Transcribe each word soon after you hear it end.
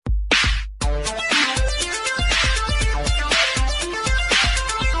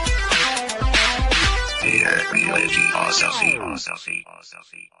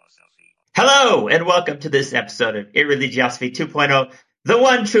Hello, and welcome to this episode of Irreligiosity 2.0, the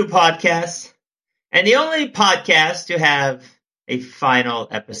one true podcast, and the only podcast to have a final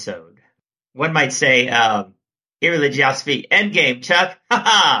episode. One might say, Irreligiosity Endgame, Chuck.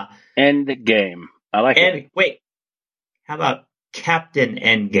 Ha-ha! Endgame. I like it. Wait, how about Captain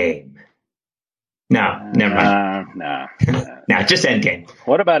Endgame? No, never mind. No, just Endgame.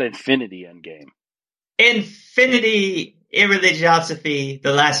 What about Infinity Endgame? Infinity Irreligiosity,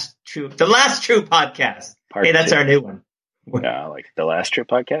 the last true podcast. Hey, that's our new one. Yeah, like the last true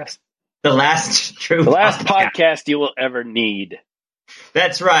podcast. The last true. The last podcast you will ever need.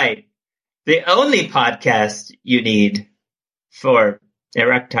 That's right. The only podcast you need for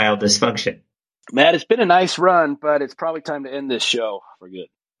erectile dysfunction. Matt, it's been a nice run, but it's probably time to end this show for good.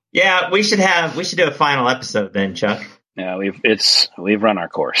 Yeah, we should do a final episode then, Chuck. Yeah, we've run our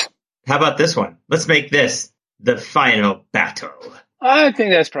course. How about this one? Let's make this the final battle. I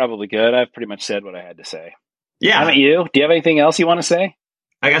think that's probably good. I've pretty much said what I had to say. Yeah. How about you? Do you have anything else you want to say?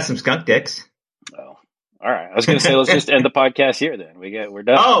 I got some skunk dicks. Oh, all right. I was going to say, let's just end the podcast here then. We're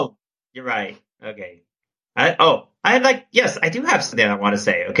done. Oh, you're right. Okay. I do have something I want to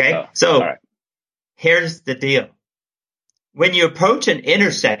say. Okay. So right. Here's the deal. When you approach an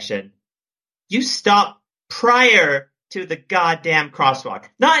intersection, you stop prior to the goddamn crosswalk.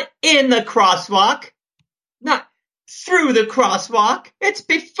 Not in the crosswalk. Not through the crosswalk. It's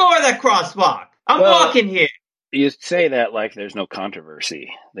before the crosswalk. I'm walking here. You say that like there's no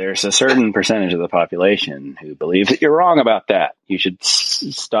controversy. There's a certain percentage of the population who believes that you're wrong about that. You should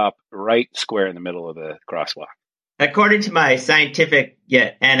stop right square in the middle of the crosswalk. According to my scientific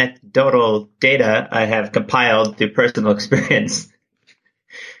yet anecdotal data I have compiled through personal experience,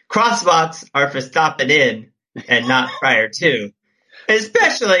 crosswalks are for stopping in and not prior to,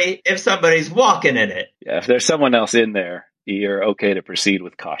 especially if somebody's walking in it. Yeah, if there's someone else in there, you're okay to proceed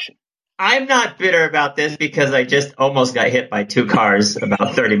with caution. I'm not bitter about this because I just almost got hit by two cars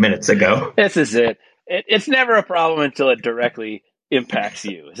about 30 minutes ago. This is it. It's never a problem until it directly impacts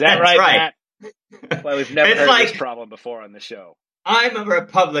you. Is that right, Matt? Well, we've never heard of this problem before on the show. I'm a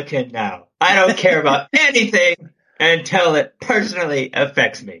Republican now. I don't care about anything until it personally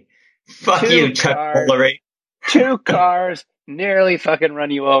affects me. Fuck you, Chuck Woolery. Two cars nearly fucking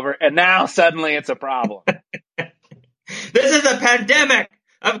run you over, and now suddenly it's a problem. This is a pandemic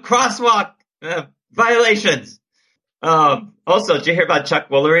of crosswalk violations. Also, did you hear about Chuck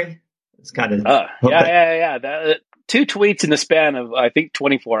Woolery? It's kind of yeah. Two tweets in the span of, I think,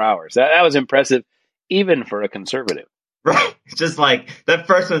 24 hours. That was impressive, even for a conservative. Right. Just like, the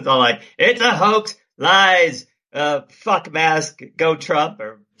first one's all like, it's a hoax, lies, fuck mask, go Trump,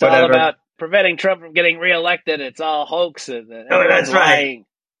 or whatever. It's all about preventing Trump from getting reelected. It's all hoax. And that's lying. Right.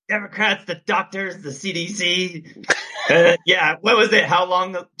 Democrats, the doctors, the CDC. Yeah, what was it? How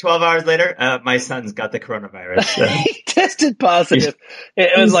long? 12 hours later? My son's got the coronavirus. So. He tested positive.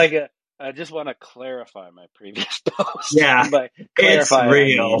 It was like I just want to clarify my previous post. Yeah, it's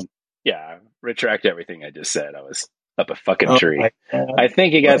real. Retract everything I just said. I was up a fucking tree. I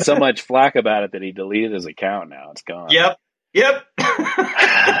think he got so much flack about it that he deleted his account now. It's gone. Yep.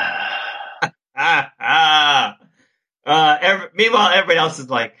 Meanwhile, everybody else is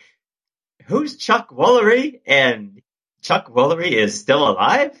like, who's Chuck Woolery? And Chuck Woolery is still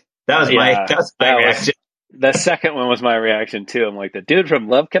alive? That was my reaction. The second one was my reaction too. I'm like, the dude from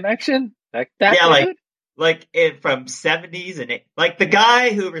Love Connection? That dude? Like from 70s and like the guy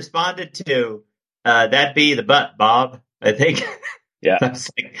who responded to That Be the Butt, Bob, I think. Yeah. That's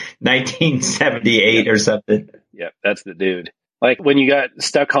like 1978 or something. Yeah, that's the dude. Like when you got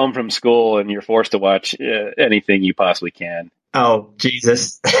stuck home from school and you're forced to watch anything you possibly can. Oh,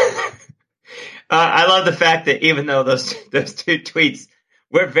 Jesus. I love the fact that even though those two tweets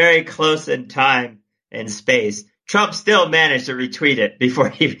were very close in time and space, Trump still managed to retweet it before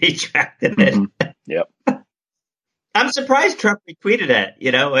he retracted it. Mm-hmm. Yep. I'm surprised Trump retweeted it.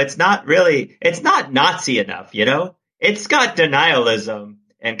 You know, it's not Nazi enough, you know? It's got denialism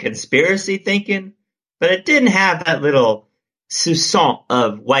and conspiracy thinking, but it didn't have that little soupçon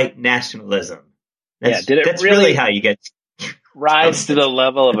of white nationalism. That's really how you get rise to the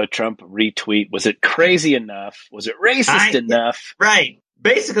level of a Trump retweet. Was it crazy enough? Was it racist enough? Right.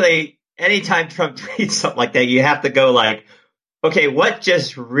 Basically, anytime Trump tweets something like that, you have to go like, okay, what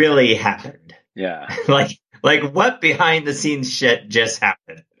just really happened? Yeah. like what behind the scenes shit just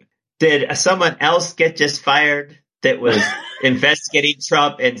happened? Did someone else get just fired that was investigating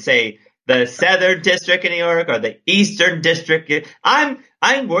Trump and say the Southern District in New York or the Eastern District? I'm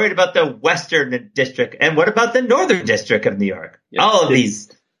worried about the Western District. And what about the Northern District of New York? Yep. All of these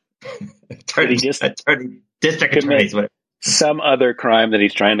attorney district attorneys. Some other crime that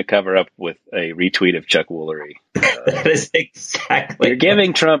he's trying to cover up with a retweet of Chuck Woolery. That is exactly. You're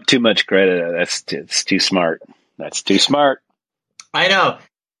giving Trump too much credit. It's too smart. That's too smart. I know.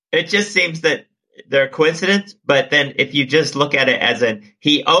 It just seems that they're a coincidence, but then if you just look at it as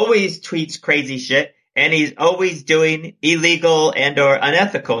he always tweets crazy shit, and he's always doing illegal and or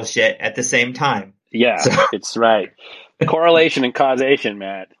unethical shit at the same time. Yeah, so. It's right. Correlation and causation,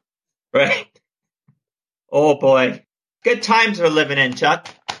 Matt. Right. Oh, boy. Good times we're living in, Chuck.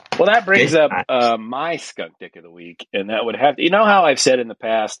 Well, that brings up my skunk dick of the week, and that would have to, you know how I've said in the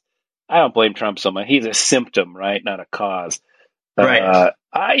past, I don't blame Trump so much. He's a symptom, right? Not a cause. Right.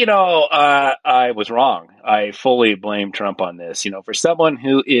 I was wrong. I fully blame Trump on this. For someone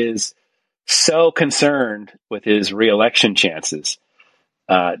who is so concerned with his reelection chances,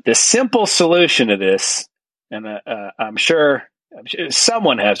 the simple solution to this, and I'm sure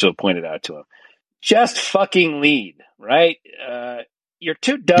someone has to have pointed out to him, just fucking lead, right? You're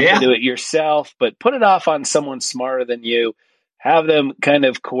too dumb to do it yourself, but put it off on someone smarter than you. Have them kind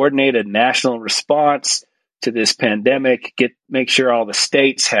of coordinate a national response to this pandemic. Make sure all the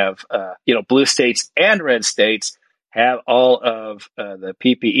states have, blue states and red states have all of the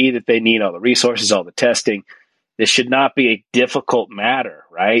PPE that they need, all the resources, all the testing. This should not be a difficult matter,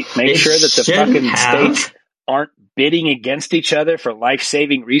 right? Make sure that the fucking states aren't bidding against each other for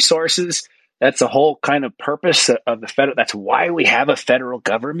life-saving resources. That's the whole kind of purpose of the federal. That's why we have a federal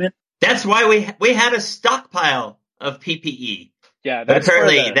government. That's why we had a stockpile of PPE. Yeah, but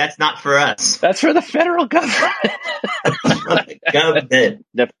apparently that's not for us. That's for the federal government.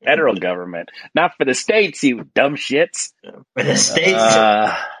 The federal government, not for the states. You dumb shits. For the states.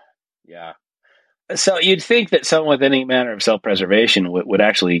 Yeah. So you'd think that someone with any manner of self-preservation would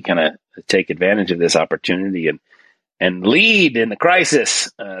actually kind of take advantage of this opportunity and lead in the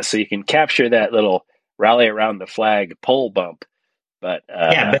crisis, so you can capture that little rally around the flag poll bump. But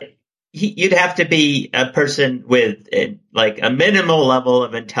but you'd have to be a person with like a minimal level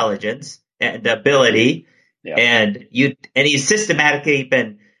of intelligence and ability, and he's systematically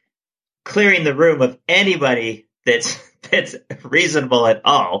been clearing the room of anybody that's reasonable at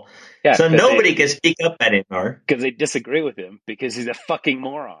all. Yeah, so nobody can speak up anymore because they disagree with him because he's a fucking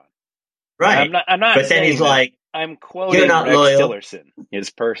moron. Right. I'm not. But then he's like, I'm quoting Rex Tillerson, his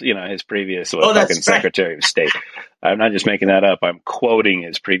previous fucking Secretary of State. I'm not just making that up. I'm quoting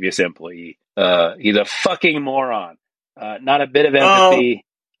his previous employee. He's a fucking moron. Not a bit of empathy.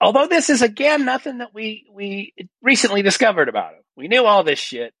 Although this is again nothing that we recently discovered about him. We knew all this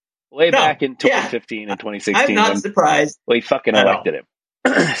shit way back in 2015 and 2016. I'm not surprised. We fucking elected him.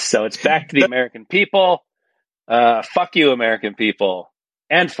 So it's back to the American people. Fuck you, American people,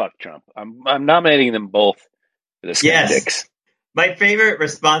 and fuck Trump. I'm nominating them both for the skunk dicks. My favorite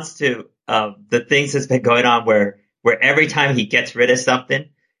response to the things that's been going on where every time he gets rid of something,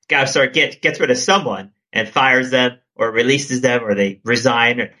 gets rid of someone and fires them or releases them or they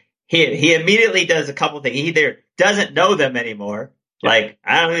resign, he immediately does a couple things. He either doesn't know them anymore, like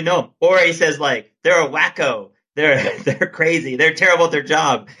I don't even know them, or he says like they're a wacko. They're crazy. They're terrible at their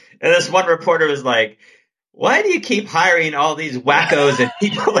job. And this one reporter was like, why do you keep hiring all these wackos and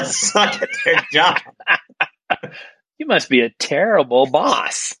people that suck at their job? You must be a terrible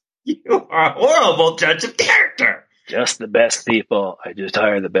boss. You are a horrible judge of character. Just the best people. I just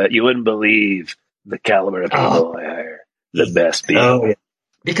hire the best. You wouldn't believe the caliber of people I hire. The best people. Oh, yeah.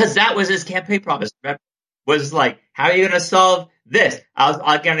 Because that was his campaign promise. Was like, how are you going to solve this?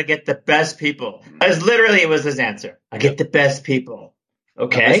 I'm going to get the best people. As literally it was his answer. I get the best people.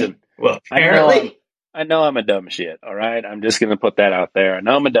 Okay. Listen, well, apparently. I know I'm a dumb shit. All right. I'm just going to put that out there. I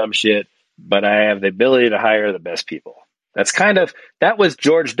know I'm a dumb shit, but I have the ability to hire the best people. That was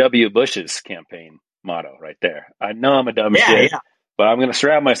George W. Bush's campaign motto right there. I know I'm a dumb shit, but I'm going to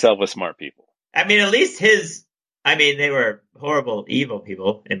surround myself with smart people. I mean, at least they were horrible, evil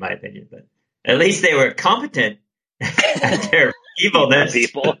people, in my opinion, but at least they were competent at their evilness.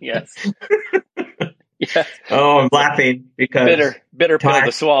 People, yes. Yes. Oh, I'm laughing because bitter pill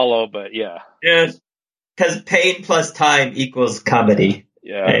to swallow, but yeah. Yes. Because pain plus time equals comedy.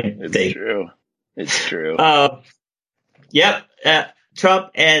 Yeah, it's true. It's true. Yep.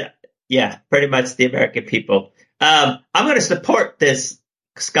 Trump and pretty much the American people. I'm going to support this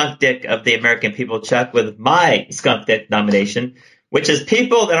skunk dick of the American people, Chuck, with my skunk dick nomination, which is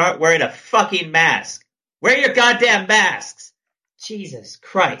people that aren't wearing a fucking mask. Wear your goddamn masks. Jesus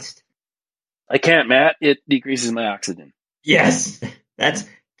Christ. I can't, Matt. It decreases my oxygen. Yes.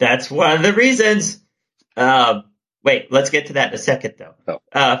 That's one of the reasons. Wait, let's get to that in a second, though.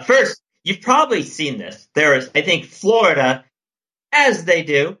 First, you've probably seen this. I think Florida, as they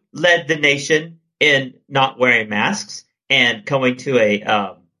do, led the nation in not wearing masks and going to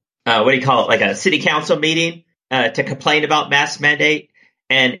a like a city council meeting to complain about mask mandate.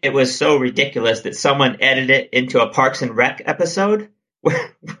 And it was so ridiculous that someone edited it into a Parks and Rec episode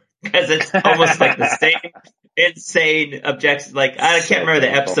because it's almost like the same insane objection. Like, I can't remember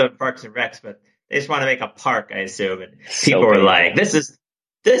the episode of Parks and Recs, but they just want to make a park, I assume. And people were like, this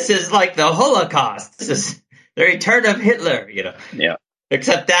is like the Holocaust. This is the return of Hitler, Yeah.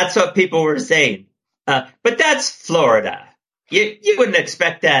 Except that's what people were saying. But that's Florida. You wouldn't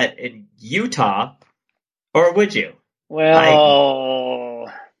expect that in Utah, or would you?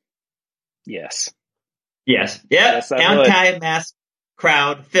 Well, yes. Yes. Yeah. Yes, Anti-mask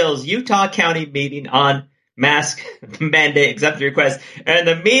crowd fills Utah County meeting on mask mandate exemption request. And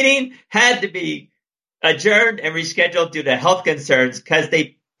the meeting had to be adjourned and rescheduled due to health concerns because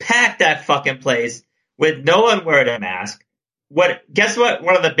they packed that fucking place with no one wearing a mask. Guess what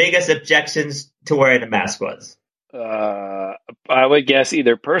one of the biggest objections to wearing a mask was? I would guess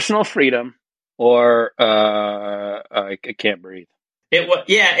either personal freedom or I can't breathe.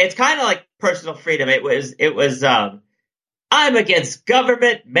 It's kind of like personal freedom. It was I'm against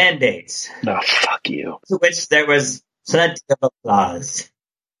government mandates. Oh, fuck you. To which there was plenty of applause.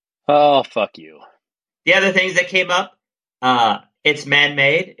 Oh, fuck you. The other things that came up, it's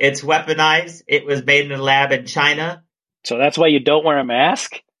man-made, it's weaponized, it was made in a lab in China. So that's why you don't wear a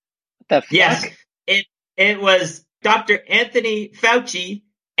mask? What the fuck? Yes, it was Dr. Anthony Fauci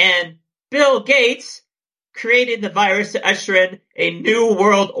and Bill Gates created the virus to usher in a new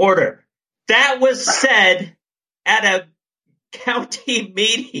world order. That was said at a county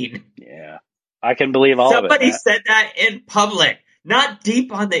meeting. Yeah, I can believe all of it. Somebody said that in public, not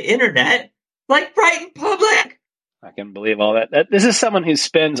deep on the internet, like right in public. I can believe all that. This is someone who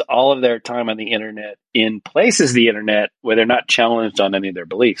spends all of their time on the internet in places the internet where they're not challenged on any of their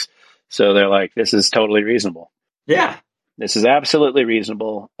beliefs. So they're like, this is totally reasonable. Yeah. This is absolutely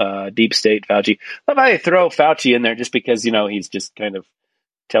reasonable. Deep state Fauci. How about I throw Fauci in there just because, he's just kind of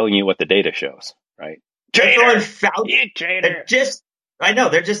telling you what the data shows, right? Traitor, Fauci. Traitor. I know,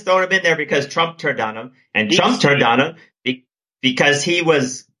 they're just throwing him in there because Trump turned on him. And Trump turned on him because he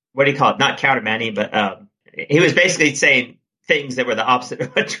was, what do you call it? Not countermanding, but he was basically saying things that were the opposite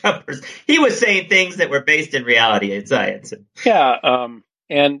of what Trump was. He was saying things that were based in reality and science. Yeah,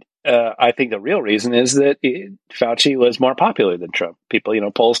 and I think the real reason is that Fauci was more popular than Trump. People,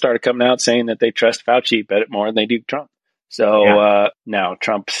 polls started coming out saying that they trust Fauci more than they do Trump. So now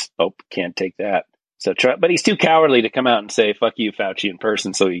Trump's can't take that. So Trump, but he's too cowardly to come out and say "fuck you, Fauci" in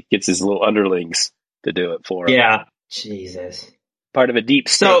person. So he gets his little underlings to do it for him. Yeah, Jesus. Part of a deep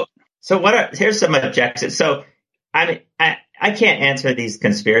state. So here's some objections. So I mean, I can't answer these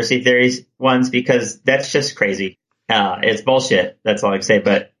conspiracy theories ones because that's just crazy. It's bullshit. That's all I can say.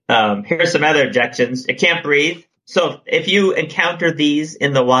 But here's some other objections. It can't breathe. So if you encounter these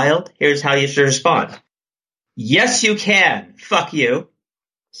in the wild, here's how you should respond. Yes, you can. Fuck you.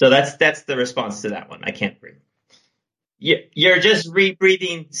 So that's the response to that one. I can't breathe. You're just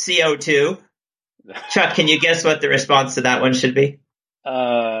rebreathing CO2. Chuck, can you guess what the response to that one should be?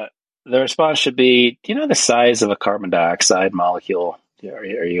 The response should be, do you know the size of a carbon dioxide molecule? Are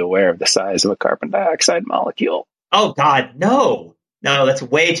you aware of the size of a carbon dioxide molecule? Oh, God, no. No, that's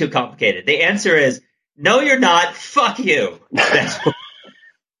way too complicated. The answer is, no, you're not. Fuck you.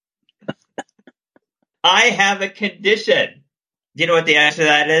 I have a condition. Do you know what the answer to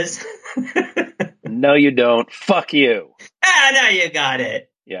that is? No, you don't. Fuck you. Now you got it.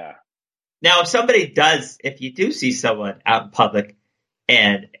 Yeah. Now, if you do see someone out in public,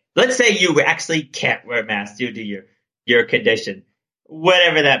 and let's say you actually can't wear a mask due to your condition,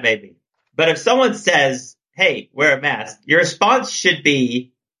 whatever that may be. But if someone says, hey, wear a mask, your response should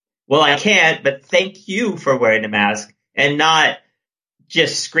be, well, I can't, but thank you for wearing a mask, and not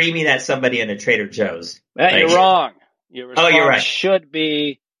just screaming at somebody in a Trader Joe's. You're wrong. Your response you're right. should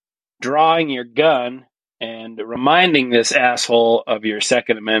be drawing your gun and reminding this asshole of your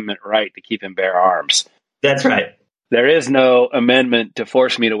Second Amendment right to keep and bear arms. That's right. There is no amendment to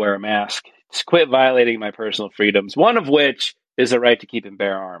force me to wear a mask. Just quit violating my personal freedoms, one of which is the right to keep and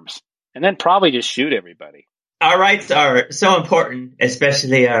bear arms. And then probably just shoot everybody. Our rights are so important,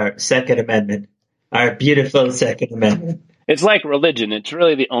 especially our Second Amendment, our beautiful Second Amendment. It's like religion. It's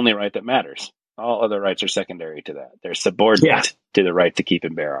really the only right that matters. All other rights are secondary to that. They're subordinate to the right to keep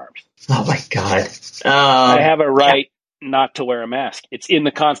and bear arms. Oh, my God. I have a right not to wear a mask. It's in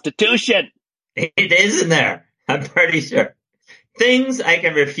the Constitution. It is in there. I'm pretty sure. Things I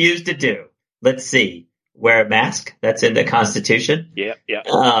can refuse to do. Let's see. Wear a mask. That's in the Constitution. Yeah.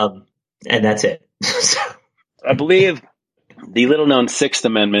 And that's it. I believe the little-known Sixth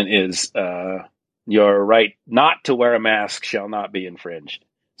Amendment is Your right not to wear a mask shall not be infringed.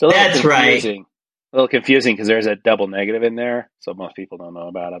 So that's right. A little confusing because there's a double negative in there, so most people don't know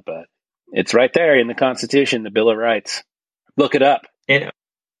about it, but it's right there in the Constitution, the Bill of Rights. Look it up.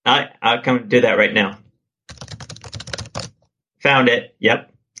 I'll come do that right now. Found it.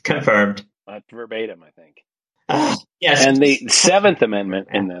 Yep. Confirmed. That's verbatim, I think. Yes. And the 7th Amendment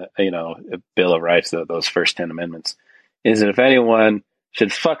in the Bill of Rights, those first 10 amendments, is that if anyone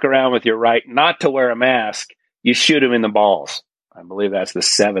should fuck around with your right not to wear a mask, you shoot him in the balls. I believe that's the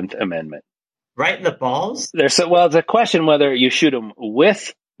 7th Amendment. Right in the balls? It's a question whether you shoot him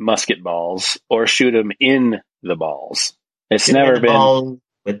with musket balls or shoot him in the balls. It's never been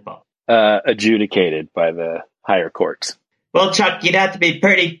adjudicated by the higher courts. Well, Chuck, you'd have to be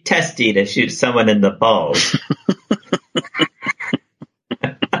pretty testy to shoot someone in the balls.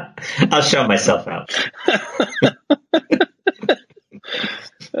 I'll show myself out.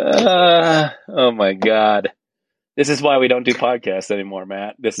 Oh my God. This is why we don't do podcasts anymore,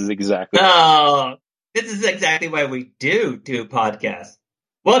 Matt. This is exactly why we do podcasts.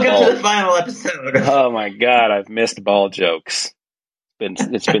 Welcome to the final episode. Oh my God, I've missed ball jokes.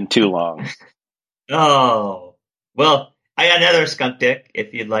 It's been too long. Oh. Well, I got another skunk dick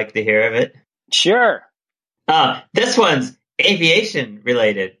if you'd like to hear of it. Sure. This one's aviation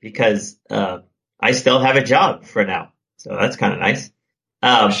related because I still have a job for now. So that's kind of nice.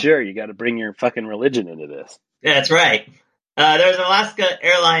 Sure, you got to bring your fucking religion into this. That's right. There was an Alaska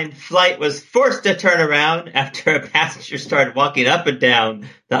airline flight was forced to turn around after a passenger started walking up and down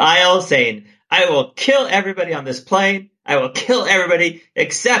the aisle saying, "I will kill everybody on this plane. I will kill everybody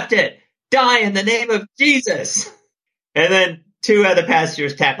except it. Die in the name of Jesus." And then 2 other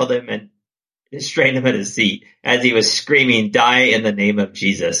passengers tackled him and strained him in his seat as he was screaming, "Die in the name of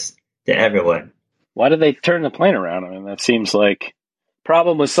Jesus" to everyone. Why did they turn the plane around? I mean, that seems like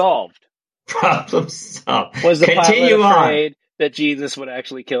problem was solved. Problem solved. Was the pilot afraid that Jesus would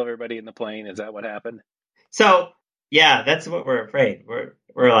actually kill everybody in the plane? Is that what happened? So, yeah, that's what we're afraid. We're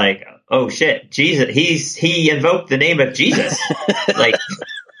like, oh shit, Jesus, he invoked the name of Jesus. Like,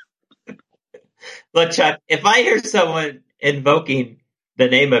 look, Chuck, if I hear someone invoking the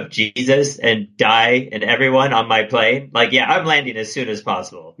name of Jesus and die and everyone on my plane, like, yeah, I'm landing as soon as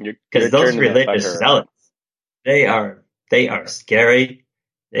possible. Because those religious zealots, they are scary.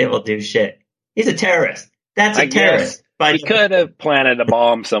 They will do shit. He's a terrorist. That's a terrorist. He could have planted a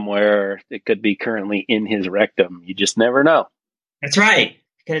bomb somewhere. It could be currently in his rectum. You just never know. That's right.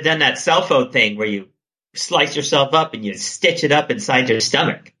 He could have done that cell phone thing where you slice yourself up and you stitch it up inside your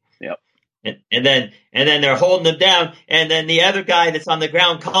stomach. Yep. And then they're holding him down, and then the other guy that's on the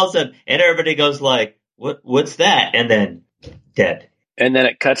ground calls him, and everybody goes like, "What's that?" And then dead. And then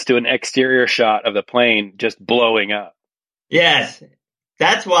it cuts to an exterior shot of the plane just blowing up. Yes.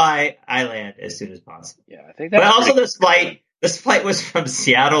 That's why I land as soon as possible. Yeah, I think that's. But also, this flight was from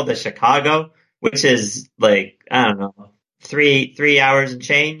Seattle to Chicago, which is like, I don't know, 3 hours and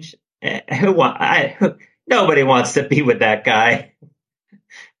change. Nobody wants to be with that guy.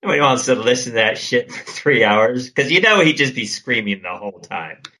 Nobody wants to listen to that shit for 3 hours because he'd just be screaming the whole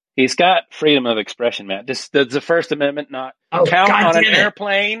time. He's got freedom of expression, Matt. Does the First Amendment not count on an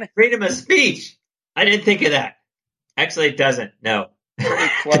airplane? Freedom of speech. I didn't think of that. Actually, it doesn't. No.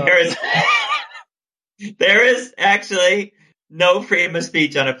 There is actually no freedom of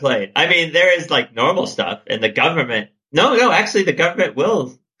speech on a plane. I mean, there is like normal stuff, and the government. No, actually, the government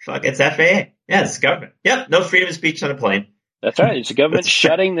will. Fuck, it's FAA. Yeah, it's the government. Yep, no freedom of speech on a plane. That's right. It's the government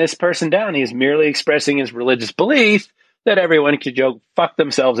shutting this person down. He's merely expressing his religious belief that everyone could go fuck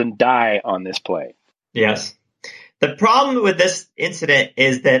themselves and die on this plane. Yes. The problem with this incident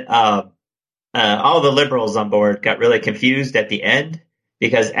is that all the liberals on board got really confused at the end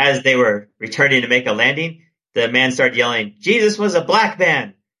because as they were returning to make a landing, the man started yelling, "Jesus was a black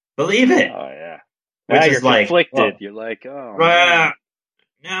man. Believe it." Oh, yeah. Which is you're like, conflicted. Well, you're like, oh,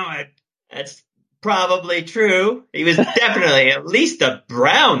 no, that's probably true. He was definitely at least a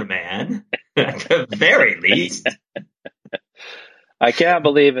brown man, at the very least. I can't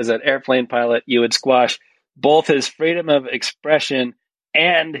believe as an airplane pilot, you would squash both his freedom of expression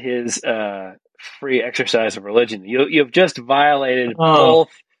and his free exercise of religion. You've just violated both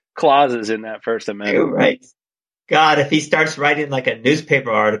clauses in that First Amendment. You're right. God, if he starts writing like a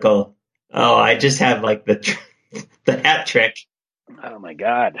newspaper article, I just have like the hat trick. Oh my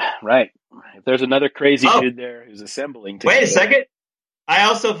God. Right. If there's another crazy dude there who's assembling. Wait a second. I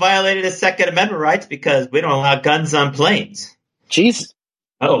also violated his Second Amendment rights because we don't allow guns on planes. Jesus.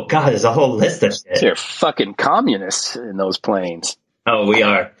 Oh God, there's a whole list of shit. They're fucking communists in those planes. Oh, we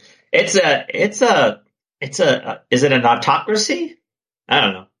are. Is it an autocracy? I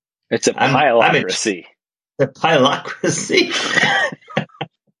don't know. It's a pilocracy. The pilocracy.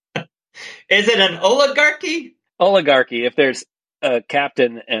 Is it an oligarchy? Oligarchy. If there's a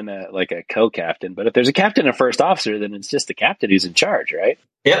captain and a co-captain, but if there's a captain and a first officer, then it's just the captain who's in charge, right?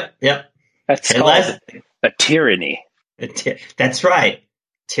 Yep. That's called a tyranny. That's right.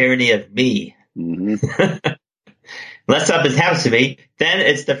 Tyranny of me. Mm-hmm. Unless something happens to me, then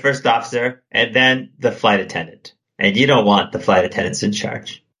it's the first officer and then the flight attendant. And you don't want the flight attendants in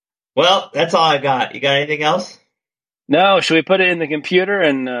charge. Well, that's all I got. You got anything else? No, should we put it in the computer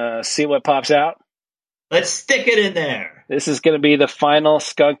and see what pops out? Let's stick it in there. This is going to be the final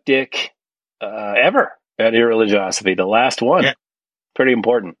skunk dick ever at Irreligiosity, the last one. Yeah. Pretty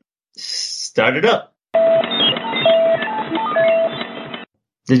important. Start it up.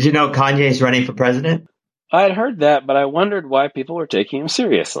 Did you know Kanye's running for president? I had heard that, but I wondered why people were taking him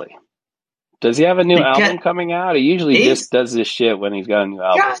seriously. Does he have a new album coming out? He usually just does this shit when he's got a new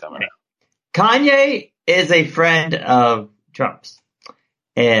album coming out. Kanye is a friend of Trump's.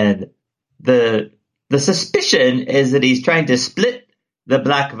 And the suspicion is that he's trying to split the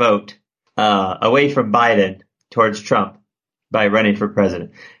black vote away from Biden towards Trump by running for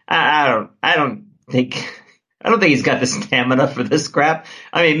president. I don't think he's got the stamina for this crap.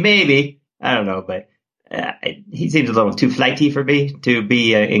 I mean, maybe, I don't know, but he seems a little too flighty for me to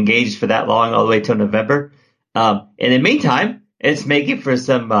be engaged for that long, all the way till November. In the meantime, it's making for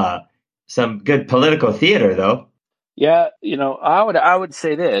some good political theater, though. Yeah, I would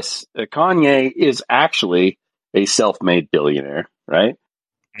say this: Kanye is actually a self-made billionaire, right?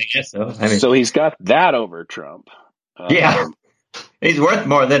 I guess so. So he's got that over Trump. Yeah, he's worth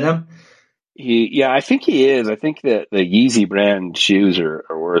more than him. I think he is. I think that the Yeezy brand shoes are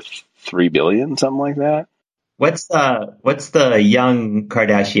worth $3 billion, something like that. What's the young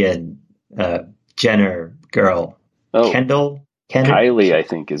Kardashian Jenner girl? Kendall? Kylie, I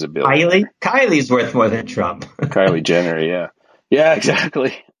think, is a billionaire. Kylie's worth more than Trump. Kylie Jenner, yeah. Yeah,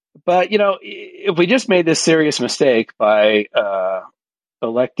 exactly. But, if we just made this serious mistake by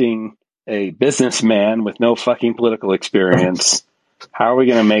electing a businessman with no fucking political experience, how are we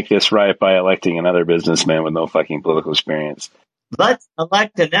going to make this right by electing another businessman with no fucking political experience? Let's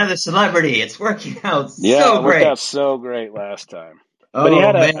elect another celebrity. It's working out so great. Yeah, it worked out so great last time. But he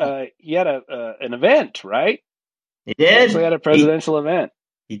had an event, right? He did. He had a presidential event.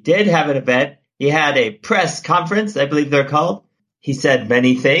 He did have an event. He had a press conference, I believe they're called. He said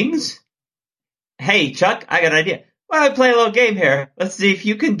many things. Hey, Chuck, I got an idea. Why don't we play a little game here? Let's see if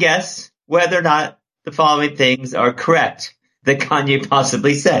you can guess whether or not the following things are correct that Kanye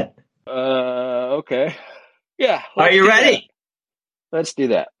possibly said. Okay. Yeah. Are you ready? Let's do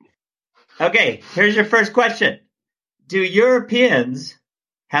that. Okay, here's your first question. Do Europeans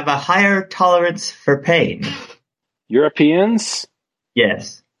have a higher tolerance for pain? Europeans?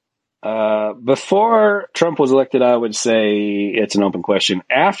 Yes. Before Trump was elected, I would say it's an open question.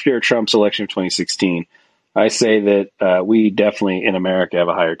 After Trump's election of 2016, I say that we definitely in America have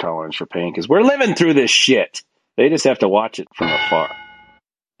a higher tolerance for pain because we're living through this shit. They just have to watch it from afar.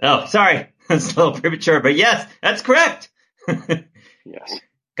 Oh, sorry. That's a little premature, but yes, that's correct. Yes.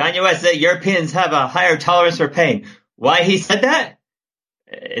 Kanye West said Europeans have a higher tolerance for pain. Why he said that?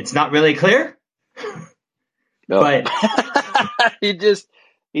 It's not really clear. No. But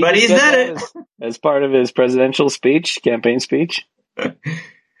he said it as part of his presidential campaign speech. All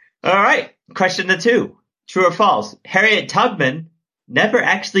right. Question 2. True or false? Harriet Tubman never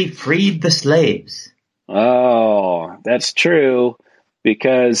actually freed the slaves. Oh, that's true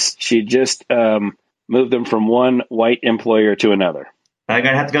because she just moved them from one white employer to another. I'm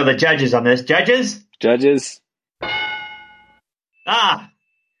going to have to go to the judges on this. Judges? Judges? That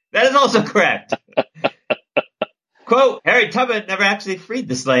is also correct. Quote, Harriet Tubman never actually freed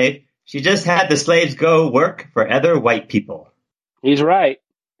the slave. She just had the slaves go work for other white people. He's right.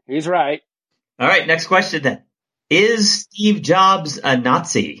 He's right. All right, next question then. Is Steve Jobs a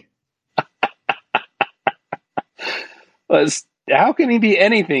Nazi? How can he be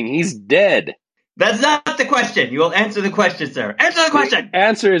anything? He's dead. That's not the question. You will answer the question, sir. Answer the question. The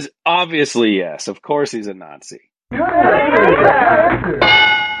answer is obviously yes. Of course he's a Nazi.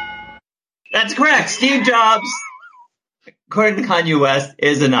 That's correct. Steve Jobs, according to Kanye West,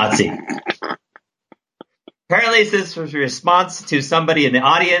 is a Nazi. Apparently this was a response to somebody in the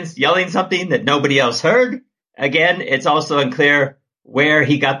audience yelling something that nobody else heard. Again, it's also unclear where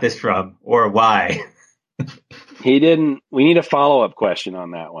he got this from or why. He didn't. We need a follow-up question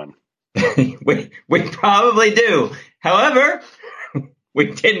on that one. we probably do. However,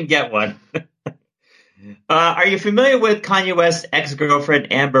 we didn't get one. Are you familiar with Kanye West's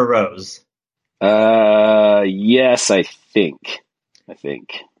ex-girlfriend, Amber Rose? Yes, I think. I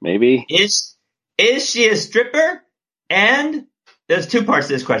think. Maybe. Is she a stripper? And there's two parts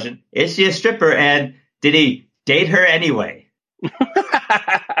to this question. Is she a stripper? And did he date her anyway?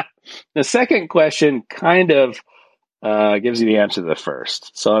 The second question kind of gives you the answer to the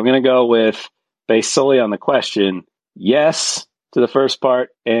first. So I'm going to go with, based solely on the question, yes to the first part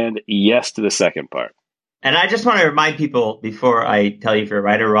and yes to the second part. And I just want to remind people before I tell you if you're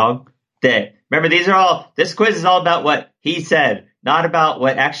right or wrong that, remember, this quiz is all about what he said, not about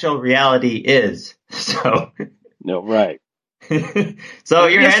what actual reality is. So. No, right. So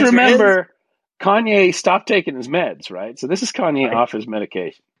your just answer remember, is? Kanye stopped taking his meds, right? So this is Kanye Right. off his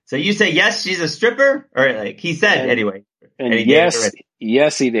medication. So you say yes, she's a stripper? Or like he said anyway. And yes,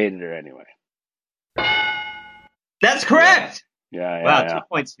 he dated her anyway. That's correct. Yeah. Wow, yeah. 2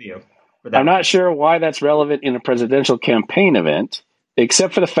 points for you. For that I'm not sure why that's relevant in a presidential campaign event,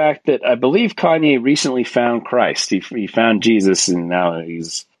 except for the fact that I believe Kanye recently found Christ. He found Jesus, and now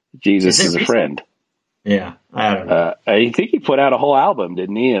Jesus is a friend. Yeah, I don't know. I think he put out a whole album,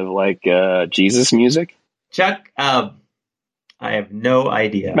 didn't he, of like Jesus music? Chuck, I have no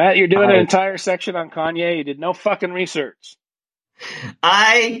idea. Matt, you're doing an entire section on Kanye. You did no fucking research.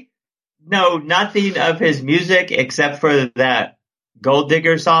 I know nothing of his music except for that Gold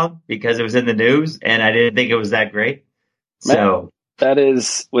Digger song because it was in the news and I didn't think it was that great. Matt, so that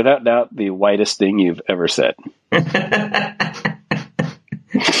is without doubt the whitest thing you've ever said.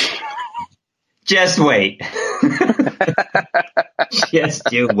 Just wait.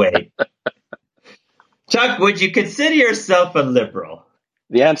 Just you wait. Chuck, would you consider yourself a liberal?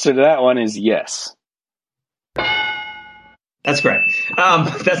 The answer to that one is yes. That's correct.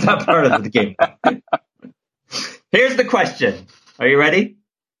 That's not part of the game. Here's the question. Are you ready?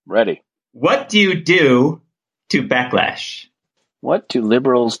 Ready. What do you do to backlash? What do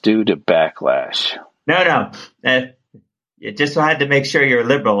liberals do to backlash? No. You just had to make sure you're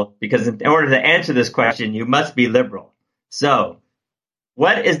liberal because in order to answer this question, you must be liberal. So,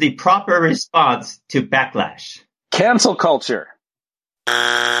 what is the proper response to backlash? Cancel culture.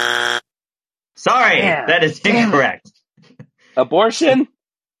 Sorry, Damn. that is incorrect. Abortion?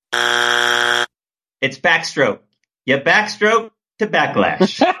 It's backstroke. You backstroke to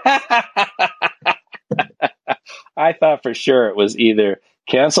backlash. I thought for sure it was either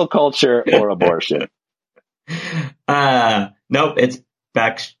cancel culture or abortion. Nope, it's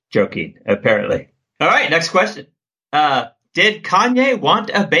backstroking, apparently. All right, next question. Did Kanye want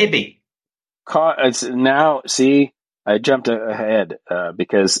a baby? Now, see, I jumped ahead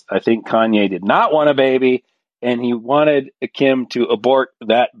because I think Kanye did not want a baby, and he wanted Kim to abort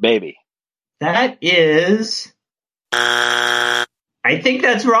that baby. That is... I think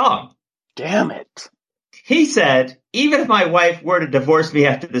that's wrong. Damn it. He said, even if my wife were to divorce me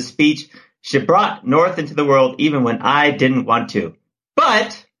after the speech, she brought North into the world even when I didn't want to.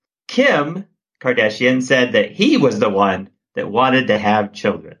 But Kim Kardashian said that he was the one that wanted to have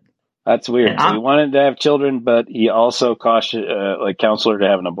children. That's weird. So he wanted to have children, but he also counseled her to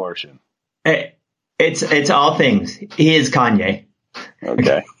have an abortion. It's all things. He is Kanye.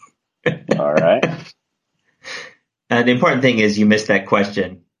 Okay. All right. The important thing is you missed that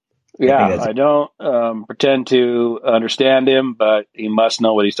question. Yeah, I don't pretend to understand him, but he must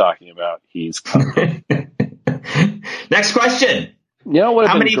know what he's talking about. He's Kanye. Next question. You know what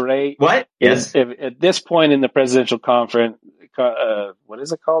would have been great? What? Yes. If at this point in the presidential conference, what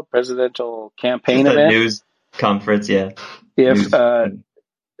is it called? Presidential campaign event? News conference, yeah. If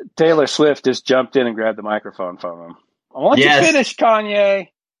Taylor Swift just jumped in and grabbed the microphone from him. I want you to finish, Kanye.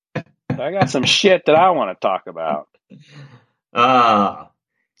 I got some shit that I want to talk about.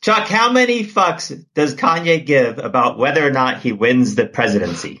 Chuck, how many fucks does Kanye give about whether or not he wins the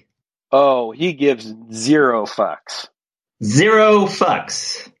presidency? Oh, he gives 0 fucks. 0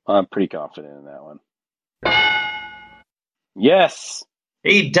 fucks. I'm pretty confident in that one. Yes.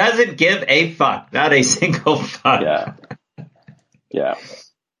 He doesn't give a fuck. Not a single fuck. Yeah.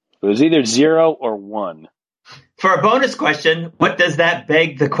 It was either 0 or 1. For a bonus question, what does that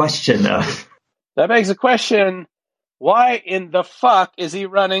beg the question of? That begs the question, why in the fuck is he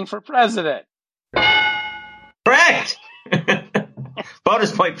running for president? Correct.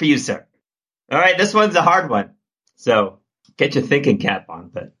 Bonus point for you, sir. All right, this one's a hard one. So get your thinking cap on.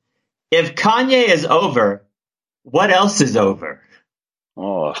 But if Kanye is over, what else is over?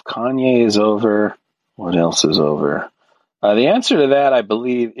 Oh, if Kanye is over, what else is over? The answer to that, I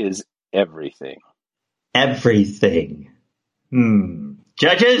believe, is everything. Everything.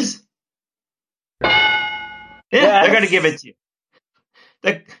 Judges? Yeah, yes. They're going to give it to you.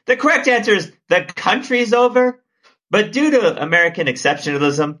 The correct answer is the country's over, but due to American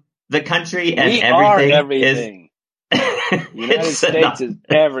exceptionalism, the country and everything is United States is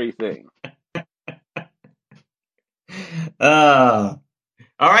everything. All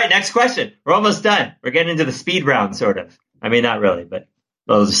right, next question. We're almost done. We're getting into the speed round, sort of. I mean, not really, but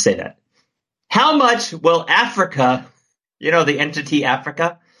I'll just say that. How much will Africa, the entity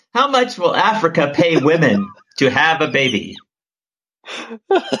Africa, how much will Africa pay women to have a baby?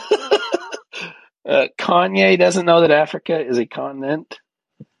 Kanye doesn't know that Africa is a continent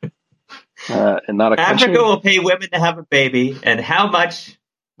and not a country. Africa will pay women to have a baby, and how much,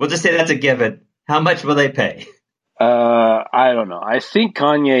 we'll just say that's a given, how much will they pay? I don't know. I think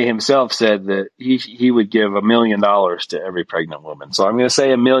Kanye himself said that he would give $1 million to every pregnant woman. So I'm going to say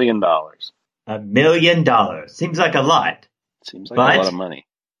 $1 million. $1 million. Seems like a lot. Seems like a lot of money.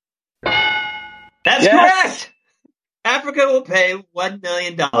 That's correct. Africa will pay $1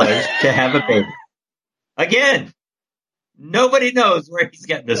 million to have a baby. Again, nobody knows where he's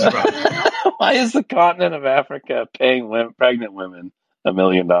getting this from. Why is the continent of Africa paying pregnant women $1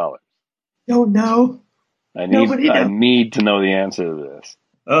 million? Don't know. I need to know the answer to this.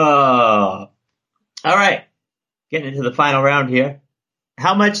 Oh. All right. Getting into the final round here.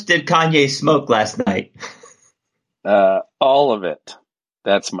 How much did Kanye smoke last night? All of it.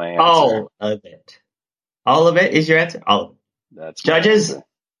 That's my answer. All of it. All of it is your answer? All of it. That's Judges?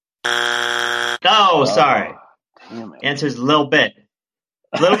 No, sorry. Damn it. Answer's a little bit.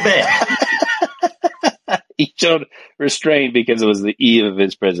 A little bit. He showed restraint because it was the eve of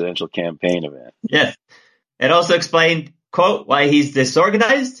his presidential campaign event. Yes. It also explained, quote, why he's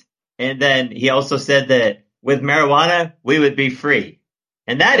disorganized. And then he also said that with marijuana, we would be free.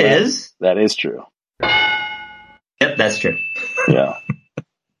 And that is true. Yep, that's true. Yeah,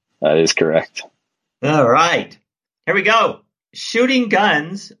 that is correct. All right. Here we go. Shooting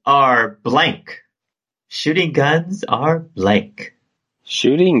guns are blank. Shooting guns are blank.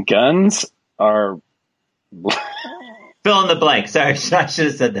 Shooting guns are... Fill in the blank. Sorry, I should have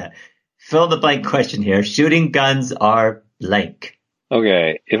said that. Fill in the blank question here. Shooting guns are blank.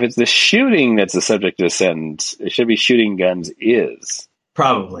 Okay, if it's the shooting that's the subject of the sentence, it should be shooting guns is.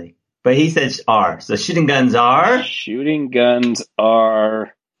 Probably. But he says are. So shooting guns are? Shooting guns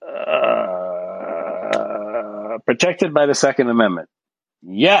are protected by the Second Amendment.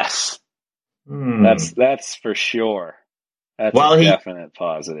 Yes. That's for sure. That's a definite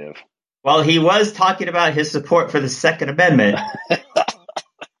positive. While he was talking about his support for the Second Amendment,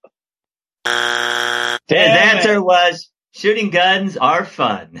 his answer was shooting guns are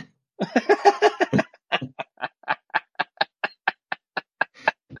fun.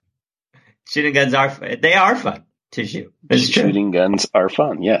 Shooting guns are fun. They are fun to shoot. It's true. Shooting guns are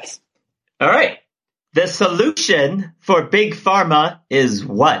fun, yes. All right. The solution for Big Pharma is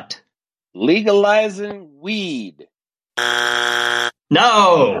what? Legalizing weed.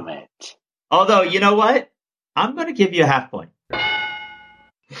 No. Damn it. Although, you know what? I'm going to give you a half point.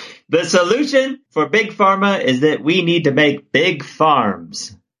 The solution for Big Pharma is that we need to make big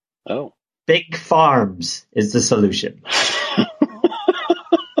farms. Oh. Big farms is the solution.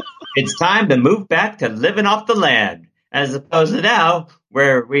 It's time to move back to living off the land, as opposed to now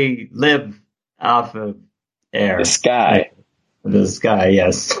where we live off of air. The sky. The sky,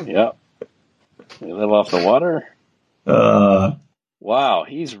 yes. Yep. We live off the water? Wow,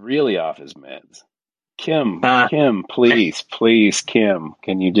 he's really off his meds. Kim, please, Kim,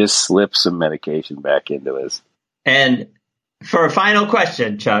 can you just slip some medication back into us? And for a final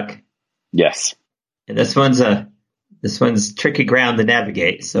question, Chuck. Yes. And this one's tricky ground to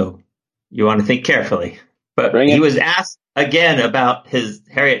navigate, so you want to think carefully. But he was asked again about his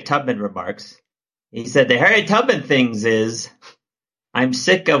Harriet Tubman remarks. He said the Harriet Tubman things is, I'm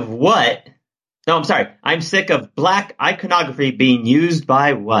sick of what? No, I'm sorry. I'm sick of black iconography being used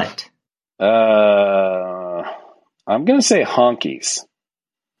by what? I'm going to say honkies.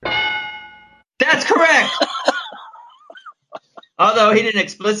 That's correct. Although he didn't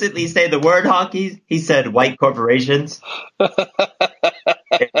explicitly say the word honkies, he said white corporations.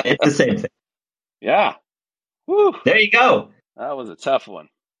 It's the same thing. Yeah. Woo. There you go. That was a tough one.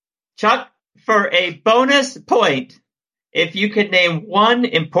 Chuck, for a bonus point, if you could name one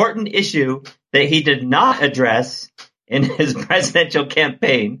important issue that he did not address in his presidential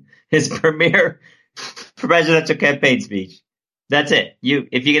campaign, his premier presidential campaign speech, that's it.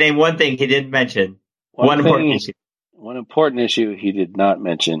 If you could name one thing he didn't mention, one important issue. One important issue he did not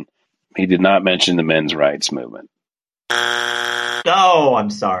mention. He did not mention the men's rights movement. Oh,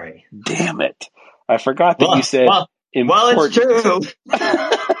 I'm sorry. Damn it. I forgot that you said important. Well, it's true.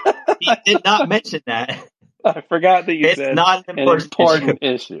 He did not mention that. I forgot that you said it's not an important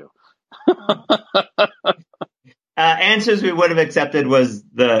issue. Answers we would have accepted was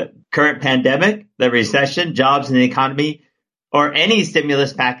the current pandemic, the recession, jobs in the economy, or any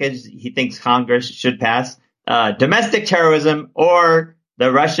stimulus package he thinks Congress should pass, domestic terrorism, or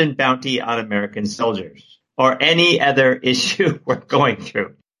the Russian bounty on American soldiers, or any other issue we're going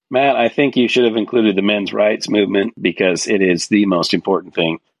through. Matt, I think you should have included the men's rights movement because it is the most important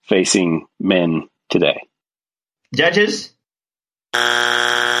thing facing men today. Judges?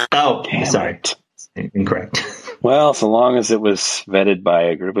 Oh, Damn sorry. it. Incorrect. Well, so long as it was vetted by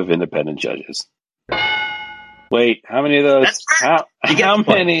a group of independent judges. Wait, how many of those? How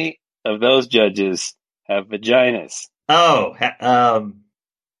many of those judges have vaginas? Oh,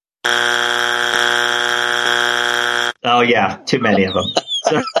 yeah, too many of them.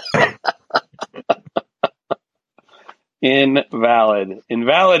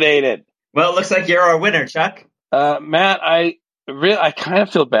 Invalidated. Well, it looks like you're our winner, Chuck. Matt, I kind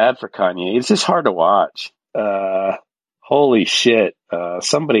of feel bad for Kanye. It's just hard to watch. Holy shit.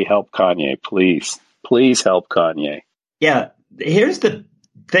 Somebody help Kanye, please. Please help Kanye. Yeah, here's the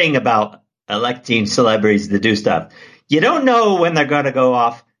thing about electing celebrities to do stuff. You don't know when they're going to go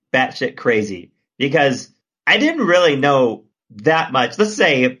off batshit crazy, because I didn't really know that much. Let's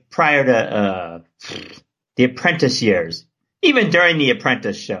say prior to the Apprentice years, even during the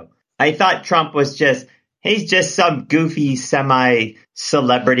Apprentice show, I thought Trump was he's just some goofy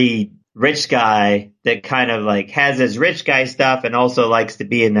semi-celebrity rich guy that kind of like has his rich guy stuff and also likes to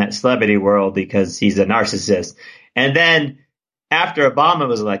be in that celebrity world because he's a narcissist. And then after Obama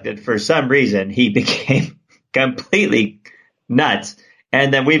was elected, for some reason, he became completely nuts.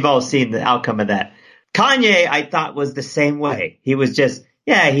 And then we've all seen the outcome of that. Kanye, I thought, was the same way. He was just,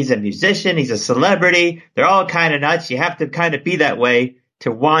 he's a musician. He's a celebrity. They're all kind of nuts. You have to kind of be that way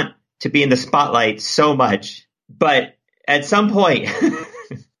to want to be in the spotlight so much. But at some point,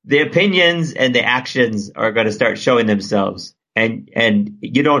 the opinions and the actions are going to start showing themselves. And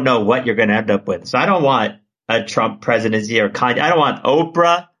you don't know what you're going to end up with. So I don't want a Trump presidency or Kanye. I don't want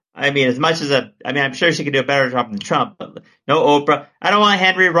Oprah. I mean, as much as I'm sure she could do a better job than Trump, but no Oprah. I don't want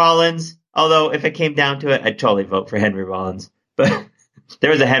Henry Rollins. Although if it came down to it, I'd totally vote for Henry Rollins. But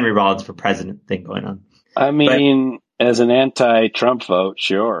there was a Henry Rollins for president thing going on. I mean, as an anti-Trump vote,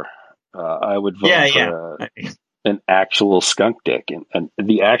 sure. I would vote for an actual skunk dick and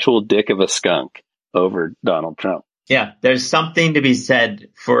the actual dick of a skunk over Donald Trump. Yeah, there's something to be said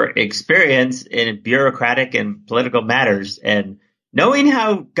for experience in bureaucratic and political matters and knowing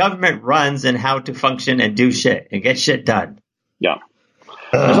how government runs and how to function and do shit and get shit done. Yeah.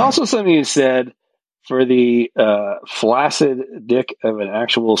 There's also something you said for the flaccid dick of an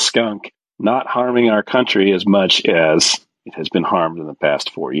actual skunk not harming our country as much as it has been harmed in the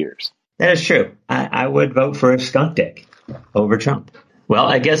past 4 years. That is true. I would vote for a skunk dick over Trump. Well,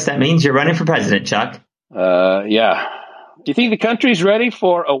 I guess that means you're running for president, Chuck. Yeah. Do you think the country's ready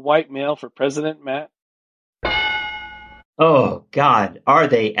for a white male for president, Matt? Oh, God, are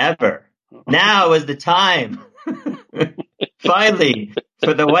they ever? Now is the time, finally,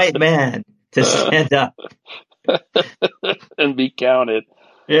 for the white man to stand up. And be counted.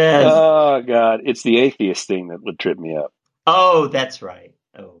 Yes. Oh, God, it's the atheist thing that would trip me up. Oh, that's right.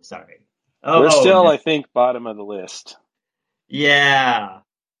 Oh, sorry. Oh, we're still, I think, bottom of the list. Yeah.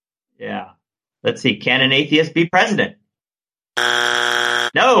 Let's see. Can an atheist be president?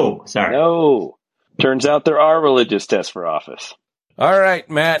 No. Sorry. No. Turns out there are religious tests for office. All right,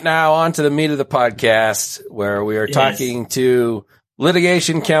 Matt, now on to the meat of the podcast, where we are talking to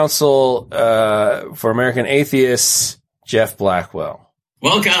litigation counsel for American Atheists, Jeff Blackwell.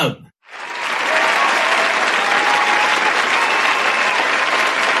 Welcome.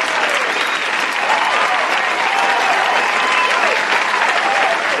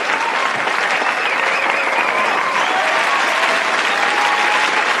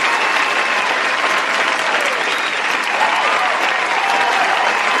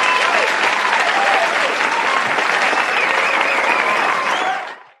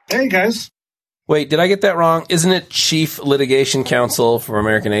 Hey, guys. Wait, did I get that wrong? Isn't it Chief Litigation Counsel for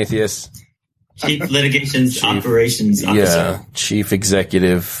American Atheists? Chief Litigations Operations Officer. Yeah, Chief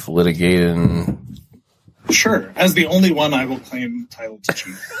Executive Litigating. Sure. As the only one, I will claim title to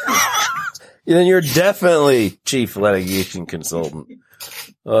chief. Then you're definitely Chief Litigation Consultant.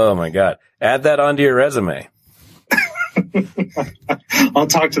 Oh, my God. Add that onto your resume. I'll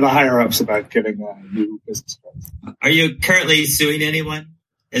talk to the higher-ups about getting a new business card. Are you currently suing anyone?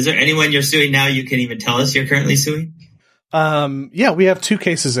 Is there anyone you're suing now you can even tell us you're currently suing? Yeah, we have 2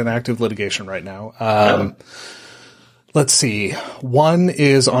 cases in active litigation right now. Let's see. One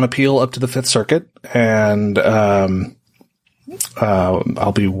is on appeal up to the Fifth Circuit, and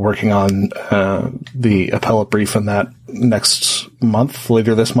I'll be working on the appellate brief in that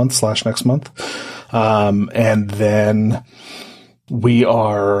later this month / next month. And then we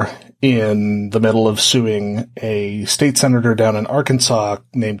are in the middle of suing a state senator down in Arkansas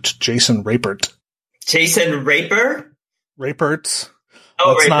named Jason Rapert. Jason Raper? Rapert.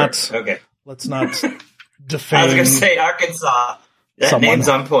 Oh, Rapert. Okay. Let's not defame. I was going to say Arkansas. That name's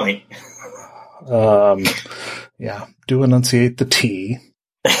on point. Yeah. Do enunciate the T.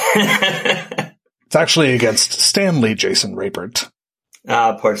 It's actually against Stanley Jason Rapert.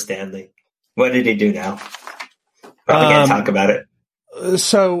 Poor Stanley. What did he do now? Probably can't talk about it.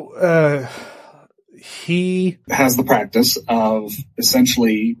 So, he has the practice of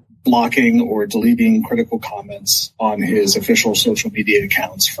essentially blocking or deleting critical comments on his official social media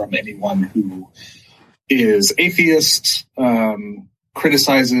accounts from anyone who is atheist,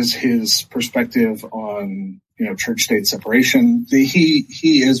 criticizes his perspective on, church-state separation.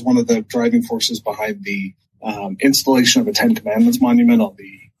 He is one of the driving forces behind the installation of a Ten Commandments monument on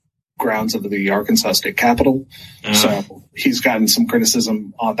the grounds of the Arkansas State Capitol. So he's gotten some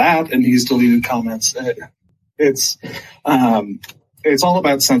criticism on that, and he's deleted comments. It's all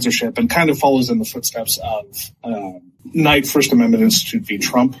about censorship and kind of follows in the footsteps of Knight First Amendment Institute v.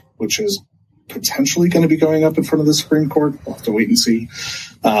 Trump, which is potentially going to be going up in front of the Supreme Court. We'll have to wait and see.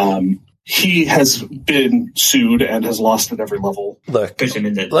 He has been sued and has lost at every level. Look,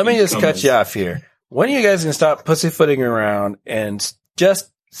 let me just cut you off here. When are you guys going to stop pussyfooting around and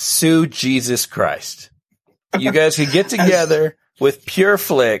just sue Jesus Christ? You guys could get together with Pure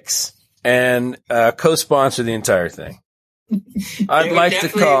Flix and co-sponsor the entire thing. I'd like to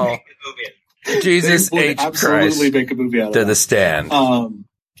call Jesus H. Christ make a movie out of to the stand.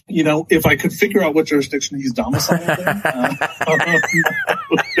 If I could figure out what jurisdiction he's domiciled in,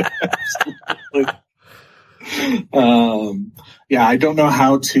 I don't know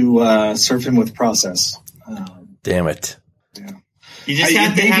how to serve him with process. Damn it. Yeah. You just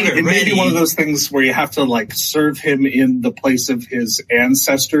have to have it ready. It may be one of those things where you have to serve him in the place of his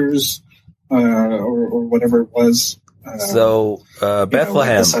ancestors, or whatever it was.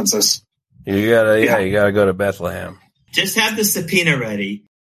 Bethlehem. The census. You gotta go to Bethlehem. Just have the subpoena ready.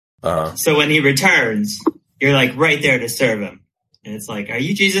 So when he returns, you're right there to serve him. And it's are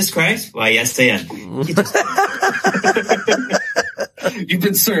you Jesus Christ? Why, yes, I am. You've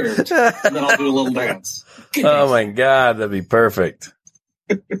been served. And then I'll do a little dance. Oh my God, that'd be perfect.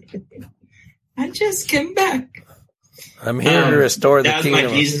 I just came back. I'm here to restore the kingdom. That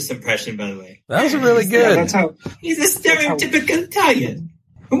was my Jesus impression, by the way. That was really good. He's a stereotypical Italian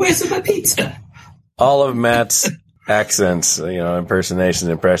who wears my pizza. All of Matt's accents, impersonations,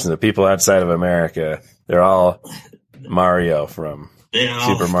 impressions of people outside of America, they're all Mario from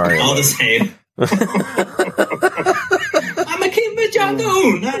Super Mario. All the same. I'm a King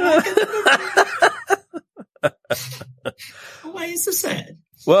Majagoon. Why are you so sad?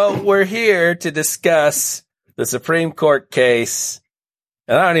 Well, we're here to discuss the Supreme Court case,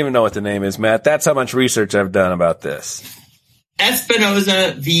 and I don't even know what the name is, Matt. That's how much research I've done about this.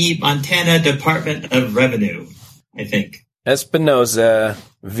 Espinoza v. Montana Department of Revenue, I think. Espinoza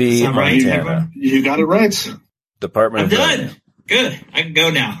v. Montana. Right? You got it right. Department of Revenue. Done. Good. I can go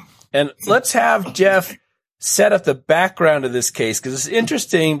now. And let's have Jeff set up the background of this case, because it's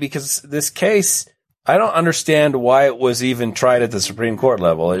interesting, because this case, I don't understand why it was even tried at the Supreme Court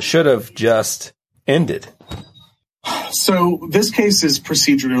level. It should have just ended. So this case is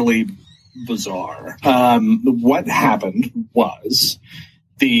procedurally bizarre. What happened was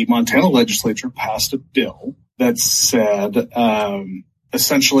the Montana legislature passed a bill that said,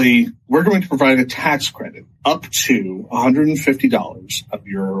 essentially, we're going to provide a tax credit up to $150 of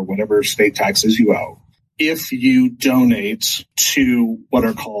your whatever state taxes you owe if you donate to what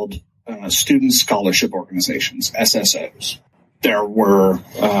are called student scholarship organizations, SSOs. There were,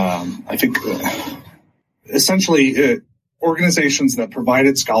 essentially organizations that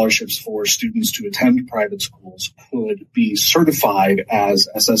provided scholarships for students to attend private schools could be certified as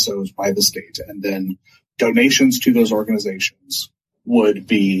SSOs by the state, and then donations to those organizations would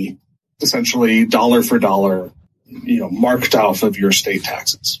be essentially dollar for dollar, marked off of your state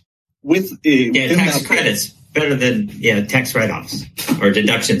taxes. Tax credits better than tax write-offs or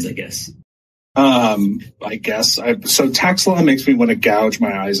deductions, I guess. So tax law makes me want to gouge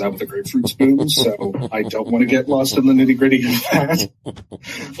my eyes out with a grapefruit spoon, so I don't want to get lost in the nitty gritty of that.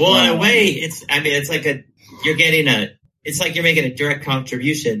 Well, in a way, it's like you're making a direct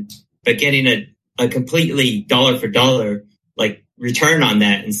contribution, but getting a completely dollar for dollar, return on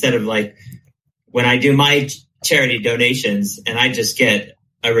that, instead of when I do my charity donations and I just get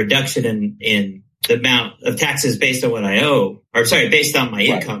a reduction in the amount of taxes based on what I owe. based on my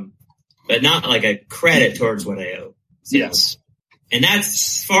income, but not like a credit towards what I owe. So, yes. And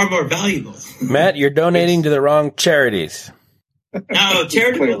that's far more valuable. Matt, you're donating to the wrong charities. No,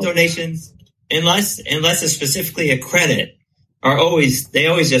 charitable donations, unless it's specifically a credit, they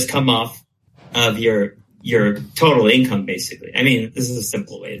always just come off of your total income, basically. I mean, this is a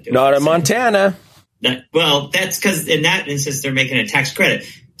simple way to do it. Not in Montana. That's because in that instance, they're making a tax credit.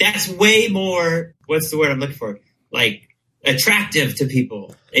 That's way more, what's the word I'm looking for? Like, attractive to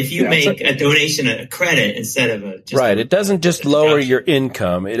people. If you make a donation a credit instead of it doesn't just lower your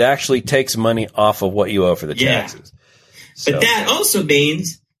income. It actually takes money off of what you owe for the taxes. So. But that also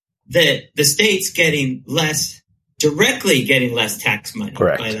means that the state's directly getting less tax money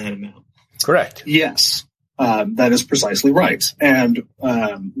by that amount. Correct. Yes. That is precisely right. And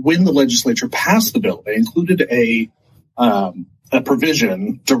when the legislature passed the bill, they included a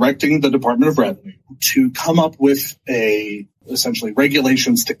provision directing the Department of Revenue to come up with essentially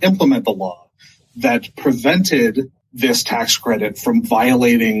regulations to implement the law that prevented this tax credit from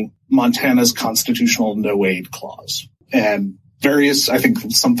violating Montana's constitutional no-aid clause. And I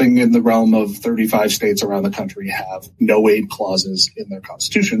think something in the realm of 35 states around the country have no-aid clauses in their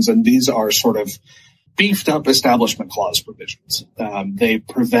constitutions, and these are sort of beefed up establishment clause provisions. They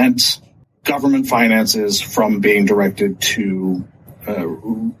prevent government finances from being directed to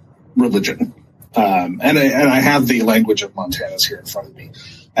religion. And I have the language of Montana's here in front of me,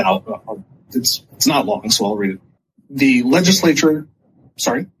 and it's not long, so I'll read it. The legislature,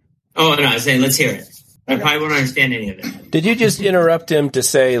 sorry? Oh, no, I was saying let's hear it. I probably won't understand any of it. Did you just interrupt him to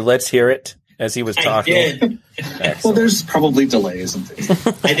say, let's hear it, as he was talking? I did. Well, there's probably delays and things.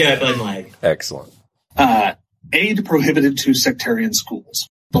 I do. I blame lag. Excellent. Aid prohibited to sectarian schools.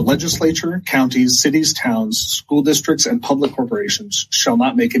 The legislature, counties, cities, towns, school districts, and public corporations shall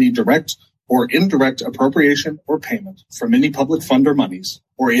not make any direct or indirect appropriation or payment from any public fund or monies,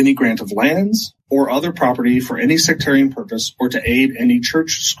 or any grant of lands or other property for any sectarian purpose, or to aid any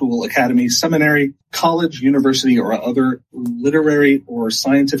church, school, academy, seminary, college, university, or other literary or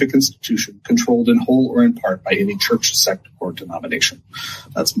scientific institution controlled in whole or in part by any church, sect, or denomination.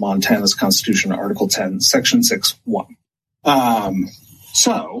 That's Montana's Constitution, Article 10, Section 6(1).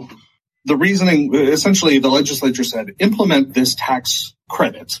 So the reasoning, essentially the legislature said, implement this tax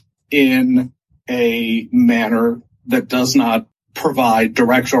credit in a manner that does not provide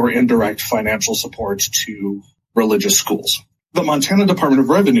direct or indirect financial support to religious schools. The Montana Department of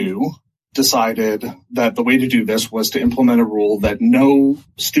Revenue decided that the way to do this was to implement a rule that no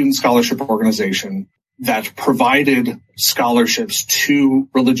student scholarship organization that provided scholarships to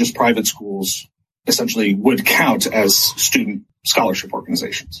religious private schools essentially would count as student scholarship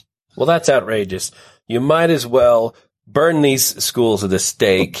organizations. Well, that's outrageous. You might as well burn these schools at the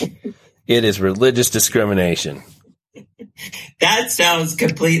stake. It is religious discrimination. That sounds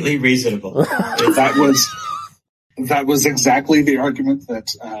completely reasonable. That was exactly the argument that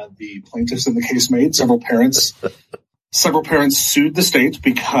the plaintiffs in the case made. Several parents sued the state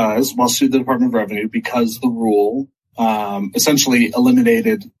sued the Department of Revenue because the rule essentially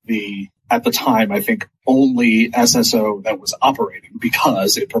eliminated at the time, I think, only SSO that was operating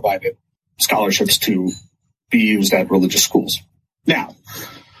because it provided scholarships to be used at religious schools. Now,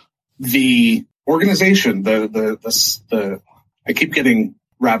 the organization, I keep getting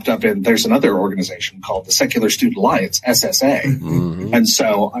wrapped up in, there's another organization called the Secular Student Alliance, SSA. Mm-hmm. And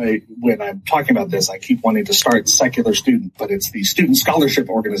so when I'm talking about this, I keep wanting to start secular student, but it's the student scholarship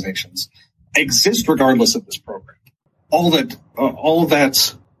organizations exist regardless of this program. All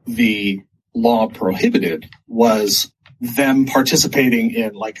that the law prohibited was them participating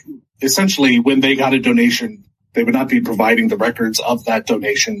in, like, essentially when they got a donation, they would not be providing the records of that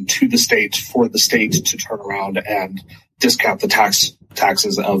donation to the state for the state to turn around and discount the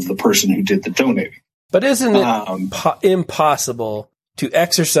taxes of the person who did the donating. But isn't it impossible to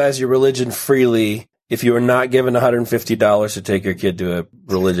exercise your religion freely if you are not given $150 to take your kid to a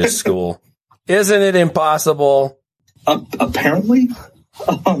religious school? Isn't it impossible? Apparently.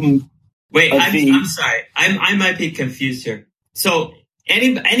 Wait, I'm sorry. I might be confused here. So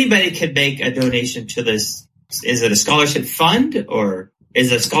anybody can make a donation to this. Is it a scholarship fund, or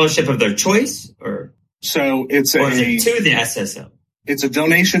is it a scholarship of their choice, or is it to the SSO? It's a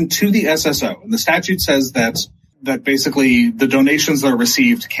donation to the SSO, and the statute says that basically the donations that are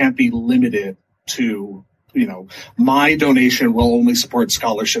received can't be limited to, my donation will only support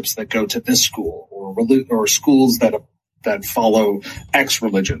scholarships that go to this school or schools that follow X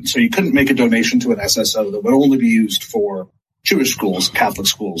religion. So you couldn't make a donation to an SSO that would only be used for Jewish schools, Catholic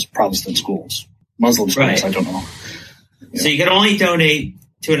schools, Protestant schools, Muslim schools. Right. I don't know. So you can only donate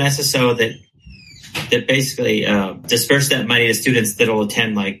to an SSO that that basically disperse that money to students that will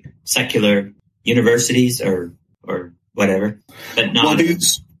attend like secular universities or whatever. But not.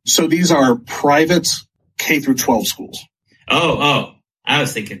 Well, these are private K through 12 schools. Oh, I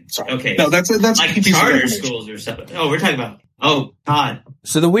was thinking. Sorry. Okay, no, that's like charter schools or something. Oh, we're talking about. Oh God.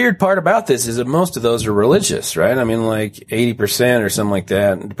 So the weird part about this is that most of those are religious, right? I mean, like 80% or something like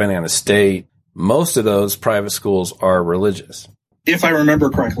that, depending on the state. Most of those private schools are religious. If I remember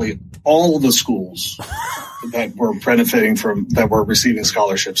correctly, all the schools that were benefiting that were receiving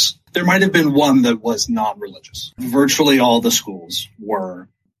scholarships, there might have been one that was non-religious. Virtually all the schools were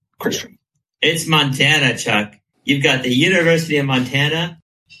Christian. It's Montana, Chuck. You've got the University of Montana,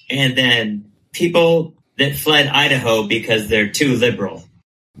 and then people that fled Idaho because they're too liberal.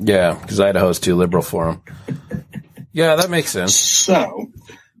 Yeah, because Idaho's too liberal for them. Yeah, that makes sense.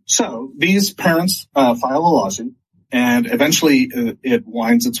 So these parents file a lawsuit, and eventually it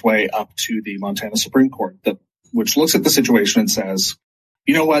winds its way up to the Montana Supreme Court, which looks at the situation and says,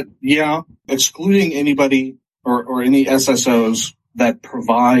 you know what? Yeah, excluding anybody or any SSOs that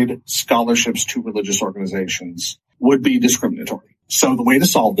provide scholarships to religious organizations would be discriminatory. So the way to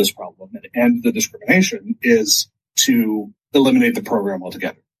solve this problem and end the discrimination is to eliminate the program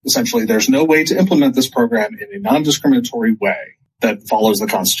altogether. Essentially, there's no way to implement this program in a non-discriminatory way that follows the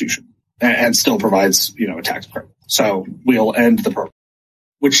Constitution and still provides, a tax credit. So we'll end the program,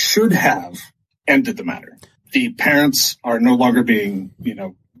 which should have ended the matter. The parents are no longer being,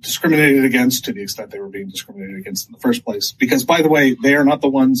 discriminated against to the extent they were being discriminated against in the first place. Because, by the way, they are not the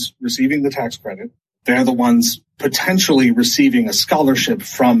ones receiving the tax credit. They're the ones potentially receiving a scholarship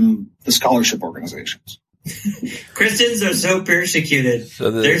from the scholarship organizations. Christians are so persecuted.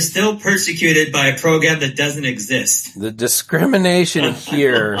 They're still persecuted by a program that doesn't exist. The discrimination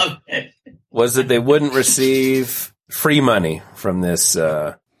here was that they wouldn't receive free money from this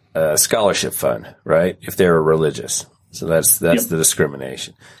scholarship fund, right? If they were religious. So that's the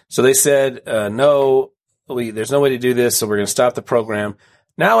discrimination. So they said, no, there's no way to do this, so we're going to stop the program.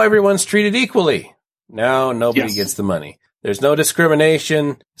 Now everyone's treated equally. Now nobody gets the money. There's no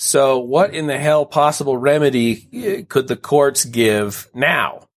discrimination. So what in the hell possible remedy could the courts give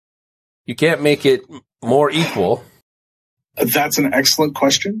now? You can't make it more equal. That's an excellent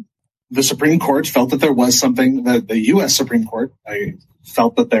question. The Supreme Court felt that there was something, the U.S. Supreme Court, I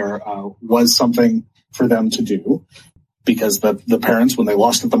felt that there was something for them to do because the parents, when they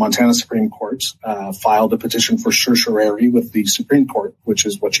lost at the Montana Supreme Court, filed a petition for certiorari with the Supreme Court, which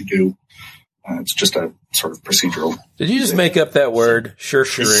is what you do. It's just a sort of procedural. Did you just make up that word,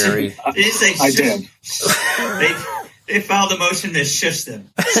 certiorari? I did. They filed a motion to shush them.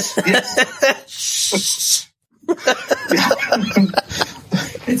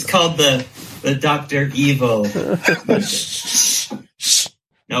 It's called the Dr. Evil.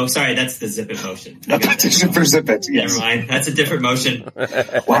 No, sorry, that's the zip it motion. Petition for zip it. Yes. Never mind. That's a different motion.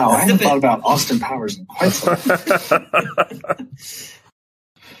 Wow, I haven't thought about Austin Powers in quite some time.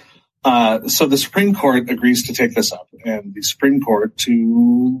 So the Supreme Court agrees to take this up, and the Supreme Court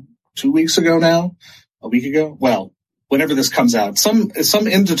a week ago, well, whenever this comes out, some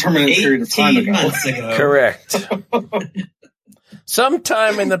indeterminate period of time ago. Months ago. Correct.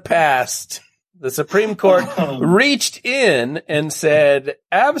 Sometime in the past, the Supreme Court reached in and said,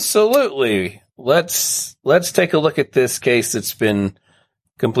 absolutely, let's take a look at this case that's been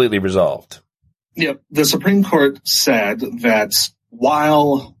completely resolved. Yep. The Supreme Court said that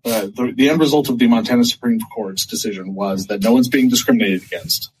while the end result of the Montana Supreme Court's decision was that no one's being discriminated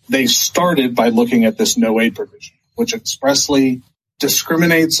against, they started by looking at this no aid provision, which expressly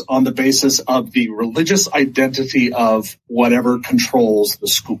discriminates on the basis of the religious identity of whatever controls the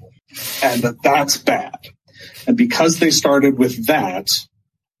school. And that's bad. And because they started with that,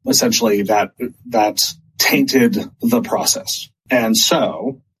 essentially that tainted the process. And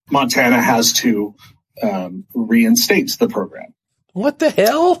so Montana has to reinstate the program. What the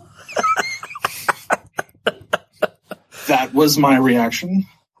hell? That was my reaction.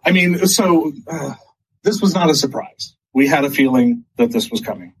 I mean, so this was not a surprise. We had a feeling that this was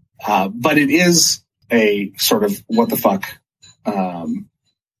coming. But it is a sort of what the fuck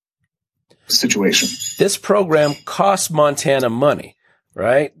situation. This program cost Montana money,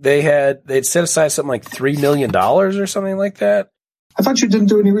 right? They'd set aside something like $3 million or something like that. I thought you didn't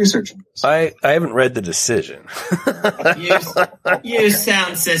do any research on this. I haven't read the decision. You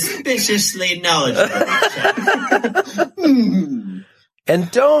sound suspiciously knowledgeable.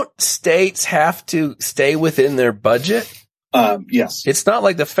 And don't states have to stay within their budget? Yes. It's not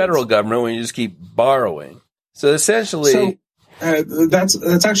like the federal government when you just keep borrowing. So essentially...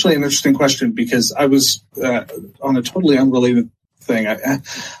 that's actually an interesting question because I was on a totally unrelated thing.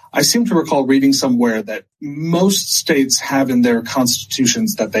 I seem to recall reading somewhere that most states have in their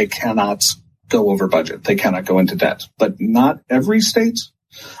constitutions that they cannot go over budget. They cannot go into debt, but not every state.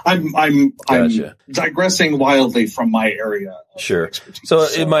 I'm digressing wildly from my area. Sure. So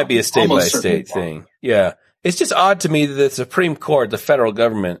it might be a state by state thing. Yeah. It's just odd to me that the Supreme Court, the federal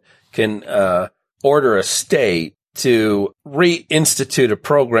government, can order a state to reinstitute a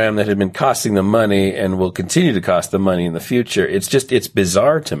program that had been costing them money and will continue to cost them money in the future. It's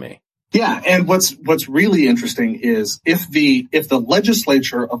bizarre to me. Yeah, and what's really interesting is if the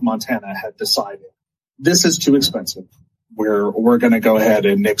legislature of Montana had decided this is too expensive, we're going to go ahead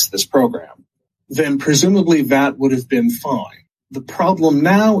and nix this program, then presumably that would have been fine. The problem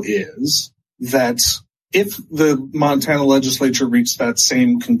now is that if the Montana legislature reached that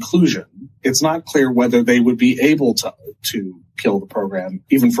same conclusion, it's not clear whether they would be able to kill the program,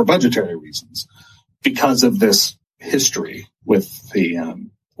 even for budgetary reasons, because of this history with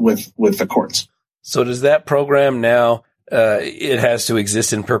the courts. So does that program now, it has to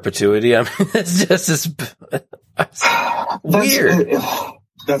exist in perpetuity? I mean, it's just weird.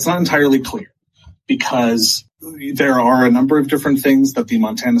 That's not entirely clear, because there are a number of different things that the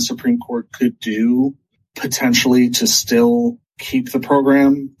Montana Supreme Court could do potentially to still keep the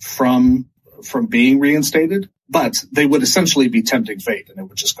program from being reinstated, but they would essentially be tempting fate, and it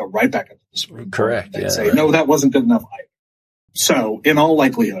would just go right back into the Supreme Court and say, no, that wasn't good enough either. So in all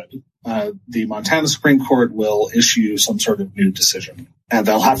likelihood, the Montana Supreme Court will issue some sort of new decision, and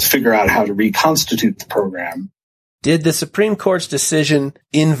they'll have to figure out how to reconstitute the program. Did the Supreme Court's decision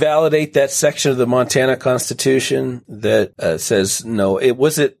invalidate that section of the Montana Constitution that says no?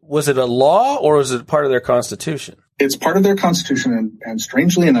 Was it a law, or was it part of their Constitution? It's part of their Constitution, and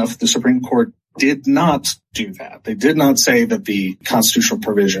strangely enough, the Supreme Court did not do that. They did not say that the constitutional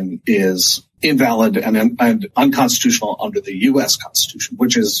provision is invalid and unconstitutional under the U.S. Constitution,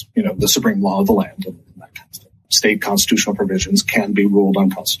 which is, the supreme law of the land. And that kind of thing. State constitutional provisions can be ruled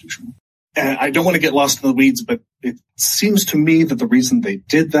unconstitutional. And I don't want to get lost in the weeds, but it seems to me that the reason they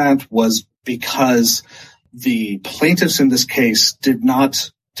did that was because the plaintiffs in this case did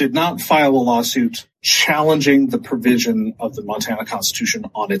not file a lawsuit challenging the provision of the Montana Constitution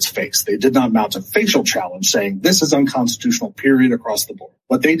on its face. They did not mount a facial challenge saying this is unconstitutional, period, across the board.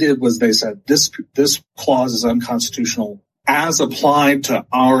 What they did was they said this clause is unconstitutional as applied to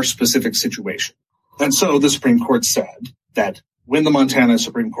our specific situation. And so the Supreme Court said that when the Montana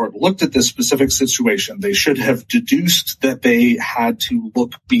Supreme Court looked at this specific situation, they should have deduced that they had to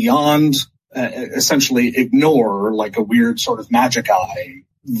look beyond, essentially ignore, like a weird sort of magic eye,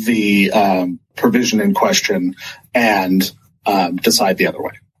 the provision in question and decide the other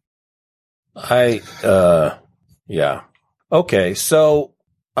way. Yeah. Okay, so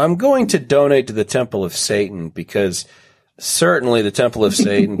I'm going to donate to the Temple of Satan because certainly the Temple of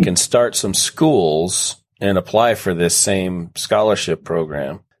Satan can start some schools and apply for this same scholarship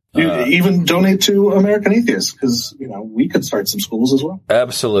program. Even donate to American Atheists, because we could start some schools as well.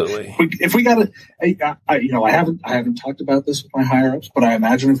 Absolutely. If we got I haven't talked about this with my higher ups, but I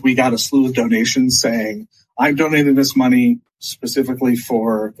imagine if we got a slew of donations saying I've donated this money specifically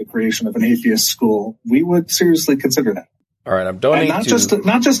for the creation of an atheist school, we would seriously consider that. All right, I'm donating not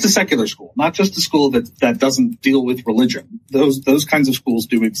just a secular school, not just a school that doesn't deal with religion. Those kinds of schools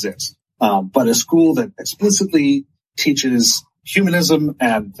do exist. But a school that explicitly teaches humanism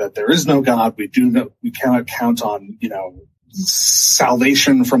and that there is no God. We cannot count on,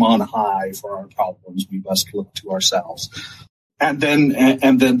 salvation from on high for our problems. We must look to ourselves. And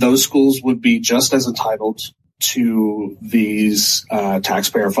then those schools would be just as entitled to these,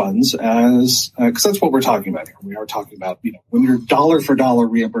 taxpayer funds as, cause that's what we're talking about here. We are talking about, when you're dollar for dollar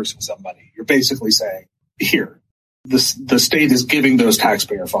reimbursing somebody, you're basically saying, here, the state is giving those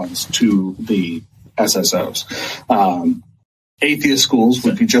taxpayer funds to the SSOs. Atheist schools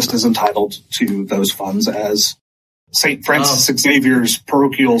would be just as entitled to those funds as St. Francis Xavier's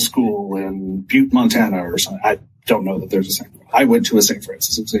parochial school in Butte, Montana, or something. I don't know that there's a St. I went to a St.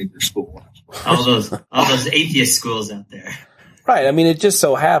 Francis Xavier school. All those atheist schools out there. Right. I mean, it just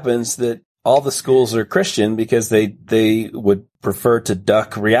so happens that all the schools are Christian because they would prefer to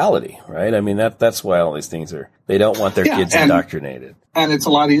duck reality, right? I mean, that's why all these things are, they don't want their kids indoctrinated. And it's a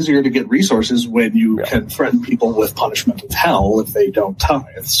lot easier to get resources when you can threaten people with punishment of hell if they don't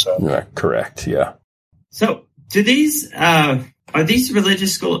tithe. So. Yeah, correct. Yeah. So do these, are these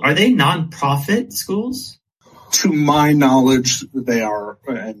religious schools, are they nonprofit schools? To my knowledge, they are,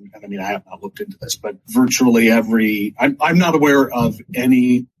 and I mean, I have not looked into this, but virtually I'm not aware of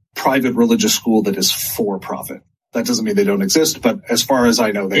any private religious school that is for profit. That doesn't mean they don't exist, but as far as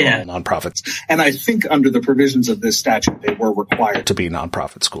I know, they are all nonprofits. And I think under the provisions of this statute, they were required to be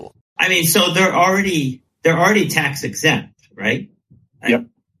nonprofit school. I mean, so they're already tax exempt, right? Yep.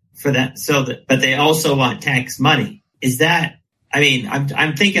 For that, but they also want tax money. Is that? I mean,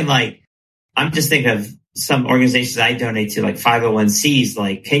 I'm thinking I'm just thinking of some organizations I donate to, like 501(c)s.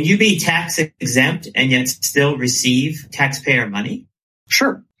 Like, can you be tax exempt and yet still receive taxpayer money?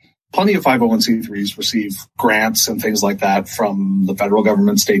 Sure. Plenty of 501(c)(3)s receive grants and things like that from the federal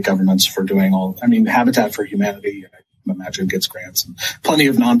government, state governments for doing Habitat for Humanity, I imagine, gets grants. And plenty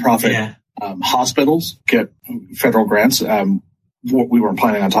of nonprofit hospitals get federal grants. We weren't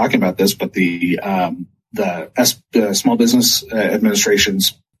planning on talking about this, but the Small Business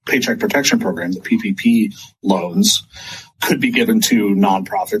Administration's Paycheck Protection Program, the PPP loans, could be given to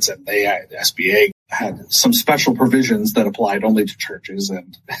nonprofits, and the SBA had some special provisions that applied only to churches,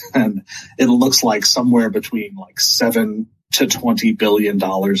 and it looks like somewhere between $7 to $20 billion of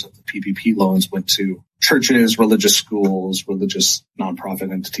the PPP loans went to churches, religious schools, religious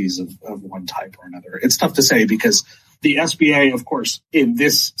nonprofit entities of one type or another. It's tough to say because the SBA, of course, in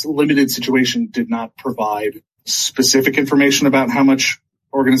this limited situation, did not provide specific information about how much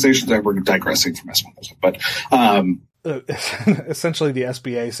organizations. We're digressing from SBA, but essentially the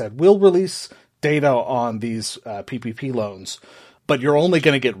SBA said, we'll release data on these PPP loans, but you're only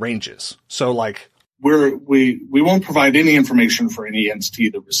going to get ranges. So we won't provide any information for any entity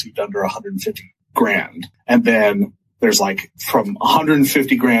that received under 150 grand. And then there's from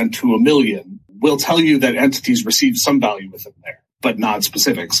 150 grand to $1 million. We'll tell you that entities received some value within there, but not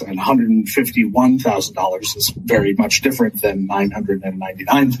specifics. And $151,000 is very much different than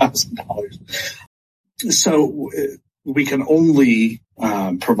 $999,000. So we can only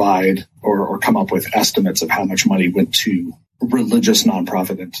provide or come up with estimates of how much money went to religious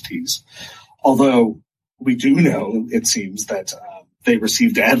nonprofit entities. Although we do know, it seems, that they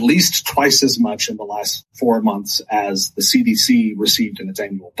received at least twice as much in the last 4 months as the CDC received in its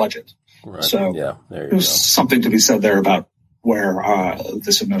annual budget. Right. So there's something to be said there about where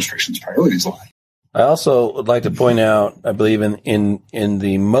this administration's priorities lie. I also would like to point out, I believe in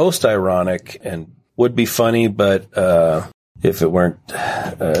the most ironic and would be funny, but if it weren't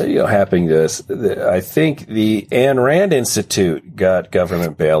happening to us, I think the Ayn Rand Institute got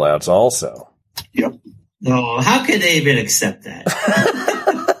government bailouts also. Yep. No, how could they even accept that?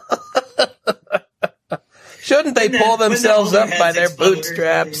 Shouldn't they pull themselves up by their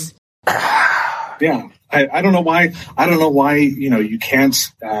bootstraps? Yeah. I don't know why. I don't know why, you can't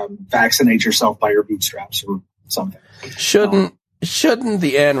vaccinate yourself by your bootstraps or something. Shouldn't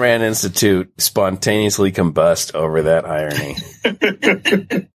the Ayn Rand Institute spontaneously combust over that irony?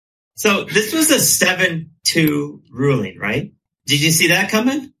 So this was a 7-2 ruling, right? Did you see that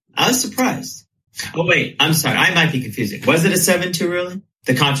coming? I was surprised. Oh, wait, I'm sorry. I might be confusing. Was it a 7-2 ruling?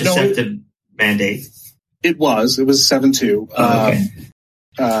 The contraceptive mandate? It was 7-2.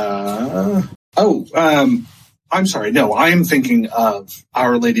 I'm sorry. No, I am thinking of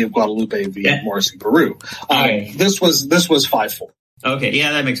Our Lady of Guadalupe v. Morrissey Peru. This was 5-4. Okay.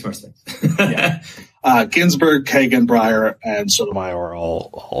 Yeah, that makes more sense. Yeah. Ginsburg, Kagan, Breyer, and Sotomayor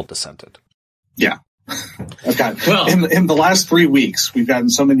all dissented. Yeah. In the last 3 weeks, we've gotten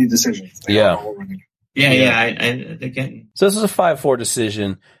so many decisions. Yeah. Again. So this is a 5-4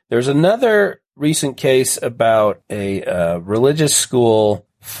 decision. There's another recent case about a religious school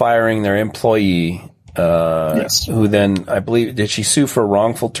firing their employee, yes. Who then, I believe, did she sue for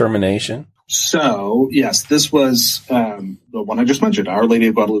wrongful termination? So, yes, this was the one I just mentioned, Our Lady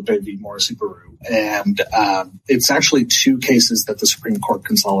of Guadalupe v. Morrissey Peru. And it's actually 2 cases that the Supreme Court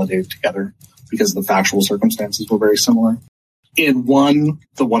consolidated together because the factual circumstances were very similar. In one,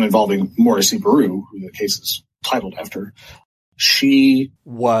 the one involving Morrissey Peru, who the case is titled after, she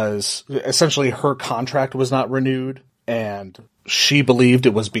was essentially, her contract was not renewed, and she believed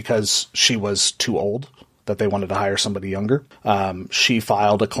it was because she was too old, that they wanted to hire somebody younger. She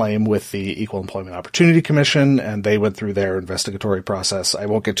filed a claim with the Equal Employment Opportunity Commission, and they went through their investigatory process. I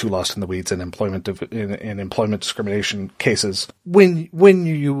won't get too lost in the weeds in employment discrimination cases. When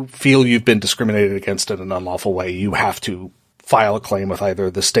you feel you've been discriminated against in an unlawful way, you have to file a claim with either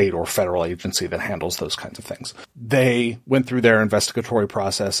the state or federal agency that handles those kinds of things. They went through their investigatory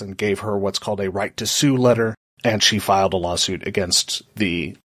process and gave her what's called a right to sue letter, and she filed a lawsuit against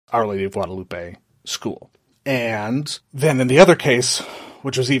the Our Lady of Guadalupe school. And then in the other case,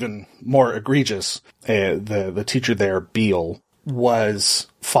 which was even more egregious, the teacher there, Beale, was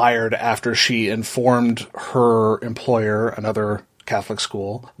fired after she informed her employer, another Catholic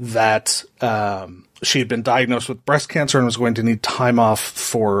school, that she had been diagnosed with breast cancer and was going to need time off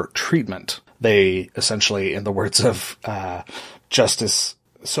for treatment. They essentially, in the words of Justice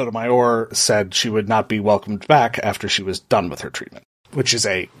Sotomayor, said she would not be welcomed back after she was done with her treatment, which is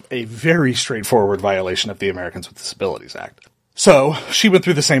a very straightforward violation of the Americans with Disabilities Act. So she went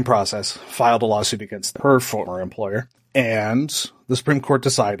through the same process, filed a lawsuit against her former employer, and the Supreme Court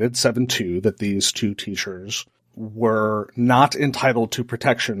decided 7-2 that these two teachers were not entitled to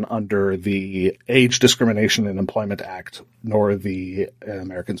protection under the Age Discrimination in Employment Act, nor the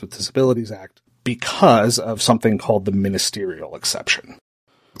Americans with Disabilities Act, because of something called the ministerial exception.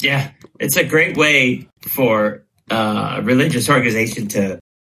 Yeah, it's a great way for a religious organization to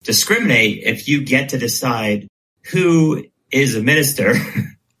discriminate if you get to decide who is a minister,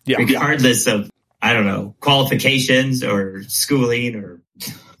 regardless of, I don't know, qualifications or schooling or...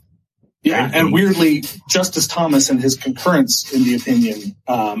 Yeah, and weirdly, Justice Thomas in his concurrence in the opinion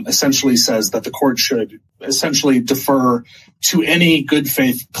essentially says that the court should essentially defer to any good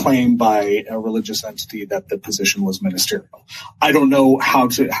faith claim by a religious entity that the position was ministerial. I don't know how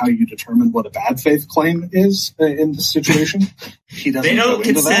you determine what a bad faith claim is in this situation. He doesn't. They don't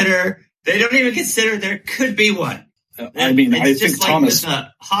even consider there could be one. I mean, I think Thomas. With the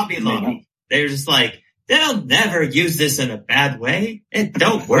Hobby Lobby, they're just like, they'll never use this in a bad way, and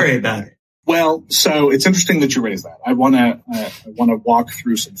don't worry about it. Well, so it's interesting that you raised that. I want to walk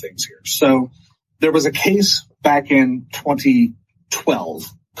through some things here. So there was a case back in 2012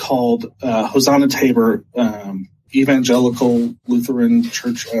 called Hosanna Tabor Evangelical Lutheran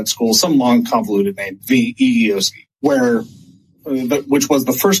Church at School, some long convoluted name, VEEOC, which was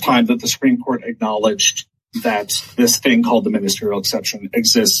the first time that the Supreme Court acknowledged that this thing called the ministerial exception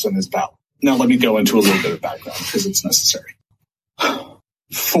exists and is valid. Now, let me go into a little bit of background because it's necessary.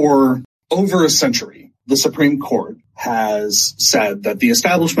 For over a century, the Supreme Court has said that the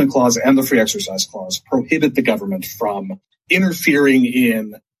Establishment Clause and the Free Exercise Clause prohibit the government from interfering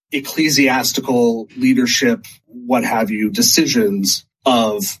in ecclesiastical leadership, what have you, decisions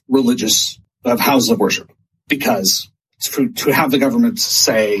of houses of worship. Because to have the government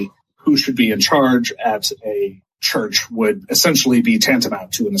say who should be in charge at a church would essentially be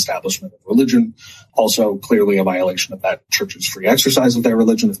tantamount to an establishment of religion. Also, clearly a violation of that church's free exercise of their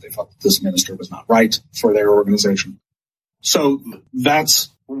religion if they felt that this minister was not right for their organization. So that's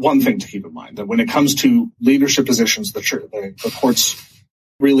one thing to keep in mind, that when it comes to leadership positions, the courts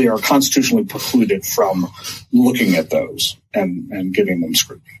really are constitutionally precluded from looking at those and giving them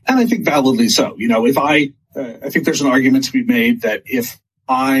scrutiny. And I think validly so. You know, I think there's an argument to be made that if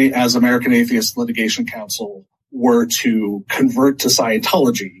I, as American Atheist Litigation Counsel, were to convert to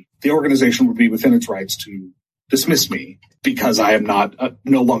Scientology, the organization would be within its rights to dismiss me because I am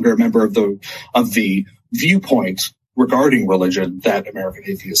no longer a member of the viewpoint regarding religion that American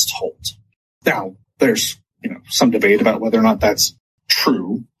atheists hold. Now, there's some debate about whether or not that's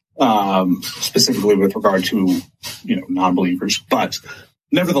true, specifically with regard to non-believers, but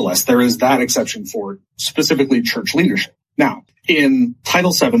nevertheless, there is that exception for specifically church leadership. Now, in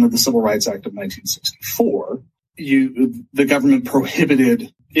Title VII of the Civil Rights Act of 1964, the government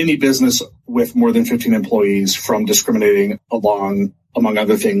prohibited any business with more than 15 employees from discriminating along, among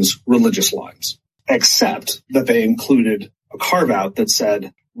other things, religious lines, except that they included a carve-out that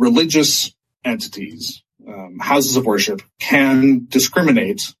said religious entities, houses of worship, can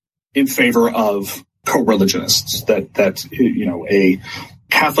discriminate in favor of co-religionists, that a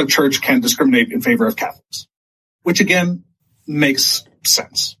Catholic church can discriminate in favor of Catholics, which again makes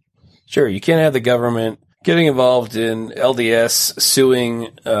sense. Sure, you can't have the government getting involved in LDS suing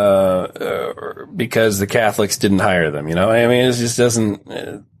because the Catholics didn't hire them. I mean, it just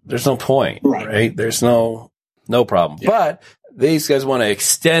doesn't. There's no point, right? There's no problem. Yeah. But these guys want to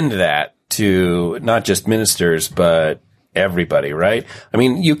extend that to not just ministers, but everybody, right? I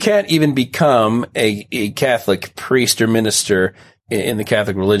mean, you can't even become a Catholic priest or minister in the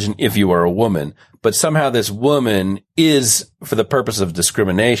Catholic religion if you are a woman. But somehow this woman is, for the purpose of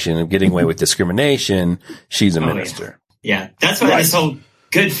discrimination, of getting away with discrimination, she's a minister. Yeah. That's why this whole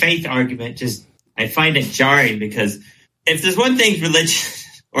good faith argument I find it jarring, because if there's one thing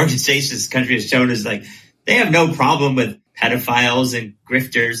religious organizations in this country has shown is like, they have no problem with pedophiles and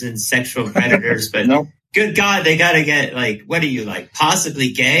grifters and sexual predators, but good God, they gotta get what are you,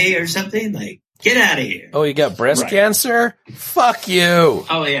 possibly gay or something? Get out of here. Oh, you got breast cancer? Fuck you.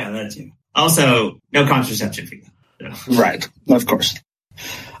 Oh yeah, that too. Also, no contraception for you. So. Right, of course.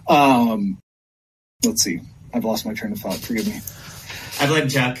 Let's see. I've lost my train of thought. Forgive me. I blame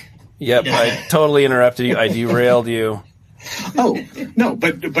Chuck. Yep, I totally interrupted you. I derailed you. Oh, no,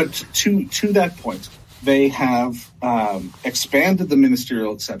 but to that point, they have expanded the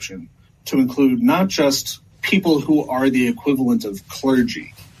ministerial exception to include not just people who are the equivalent of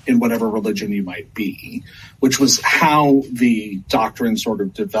clergy, in whatever religion you might be, which was how the doctrine sort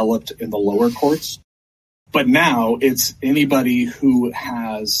of developed in the lower courts. But now it's anybody who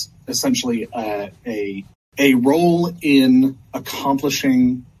has essentially a role in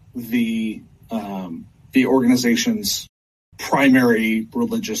accomplishing the organization's primary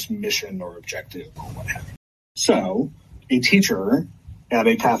religious mission or objective or what have you. So a teacher at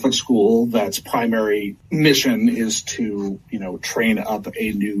a Catholic school that's primary mission is to, train up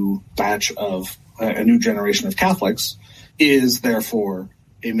a new batch of a new generation of Catholics is therefore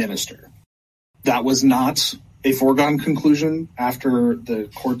a minister. That was not a foregone conclusion after the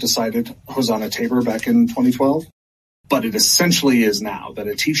court decided Hosanna Tabor back in 2012, but it essentially is now that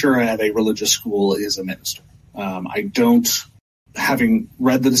a teacher at a religious school is a minister. Having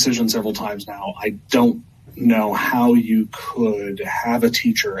read the decision several times now, I don't know how you could have a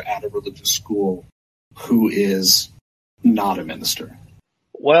teacher at a religious school who is not a minister.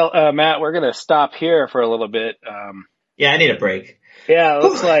 Well, Matt, we're going to stop here for a little bit. Yeah, I need a break. Yeah, it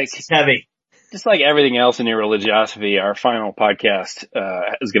looks like it's heavy. Just like everything else in your religiosity, our final podcast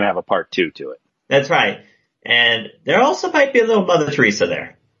is going to have a part 2 to it. That's right. And there also might be a little Mother Teresa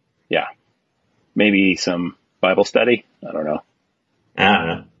there. Yeah. Maybe some Bible study. I don't know.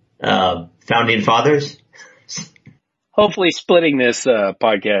 Founding Fathers. Hopefully splitting this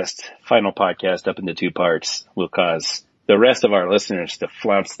final podcast up into 2 parts will cause the rest of our listeners to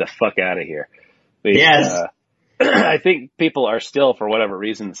flounce the fuck out of here. Yes. I think people are still, for whatever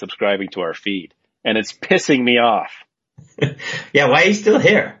reason, subscribing to our feed, and it's pissing me off. Yeah, why are you still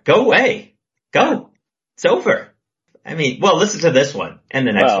here? Go away. Go. It's over. I mean, well, listen to this one and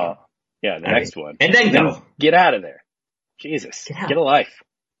the next one. Yeah, the next one. And then go. Get out of there. Jesus. Get a life.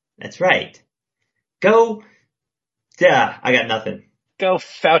 That's right. Go. Yeah, I got nothing. Go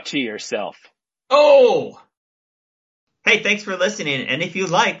Fauci yourself. Oh! Hey, thanks for listening. And if you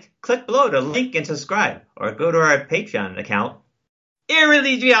liked, click below to link and subscribe. Or go to our Patreon account,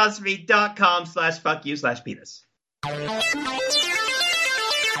 irreligiosity.com/fuckyou/penis.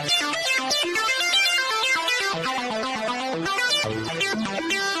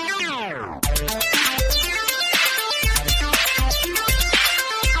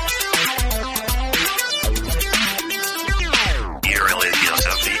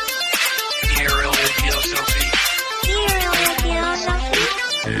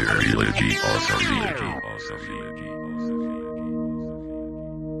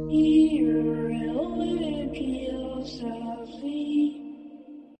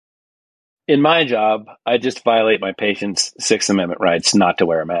 In my job, I just violate my patients' Sixth Amendment rights not to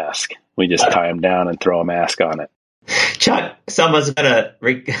wear a mask. We just tie them down and throw a mask on it. Chuck, someone's gonna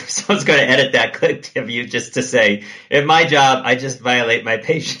edit that clip of you just to say, in my job, I just violate my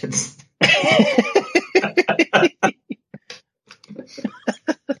patients.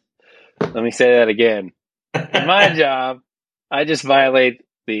 Let me say that again. In my job, I just violate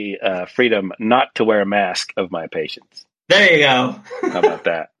the freedom not to wear a mask of my patients. There you go. How about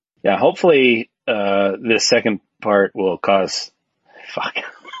that? Yeah, hopefully this second part will cause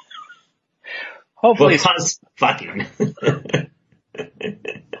Hopefully cause fucking.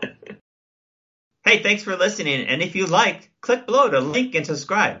 Hey, thanks for listening. And if you liked, click below to link and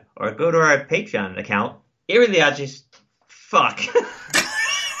subscribe. Or go to our Patreon account, Fuck.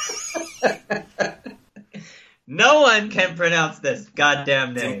 No one can pronounce this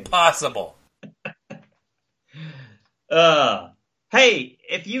goddamn name. It's impossible. Hey,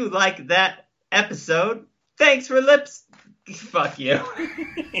 if you like that episode, thanks for lips. Fuck you.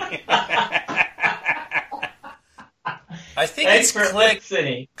 I think it's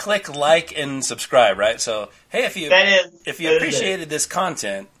click like and subscribe, right? So, hey, if you appreciated this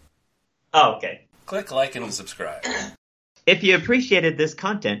content, okay. Click like and subscribe. If you appreciated this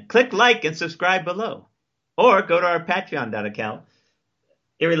content, click like and subscribe below. Or go to our Patreon account.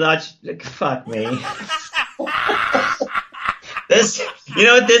 Fuck me. You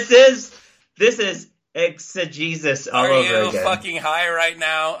know what this is? This is exegesis all over again. Are you fucking high right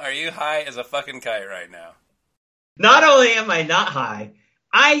now? Are you high as a fucking kite right now? Not only am I not high,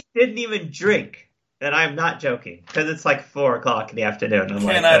 I didn't even drink. And I'm not joking. Because it's like 4 o'clock in the afternoon. I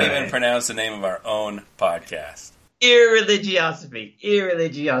cannot even pronounce the name of our own podcast. Irreligiosity.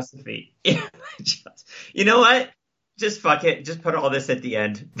 You know what? Just fuck it. Just put all this at the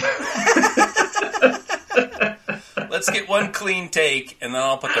end. Let's get one clean take, and then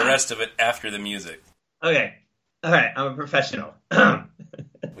I'll put the rest of it after the music. Okay. All right. I'm a professional.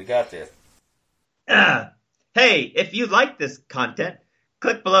 We got this. Hey, if you like this content,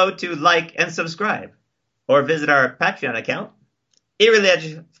 click below to like and subscribe. Or visit our Patreon account.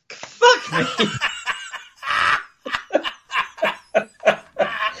 Fuck me.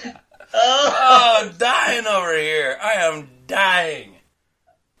 win over here. I am dying.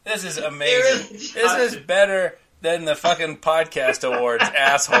 This is amazing. This is better than the fucking podcast awards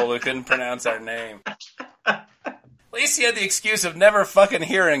asshole who couldn't pronounce our name. At least he had the excuse of never fucking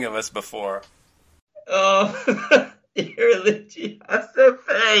hearing of us before. Oh,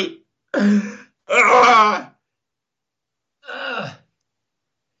 irreligiosity.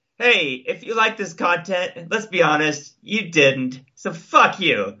 Hey, if you like this content, let's be honest, you didn't. So fuck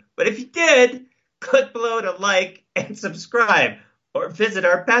you. But if you did, click below to like and subscribe. Or visit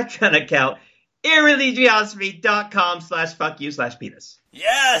our Patreon account, irreligiosity.com/fuckyou/penis.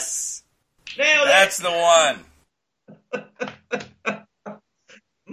 Yes! Nailed it! That's the one.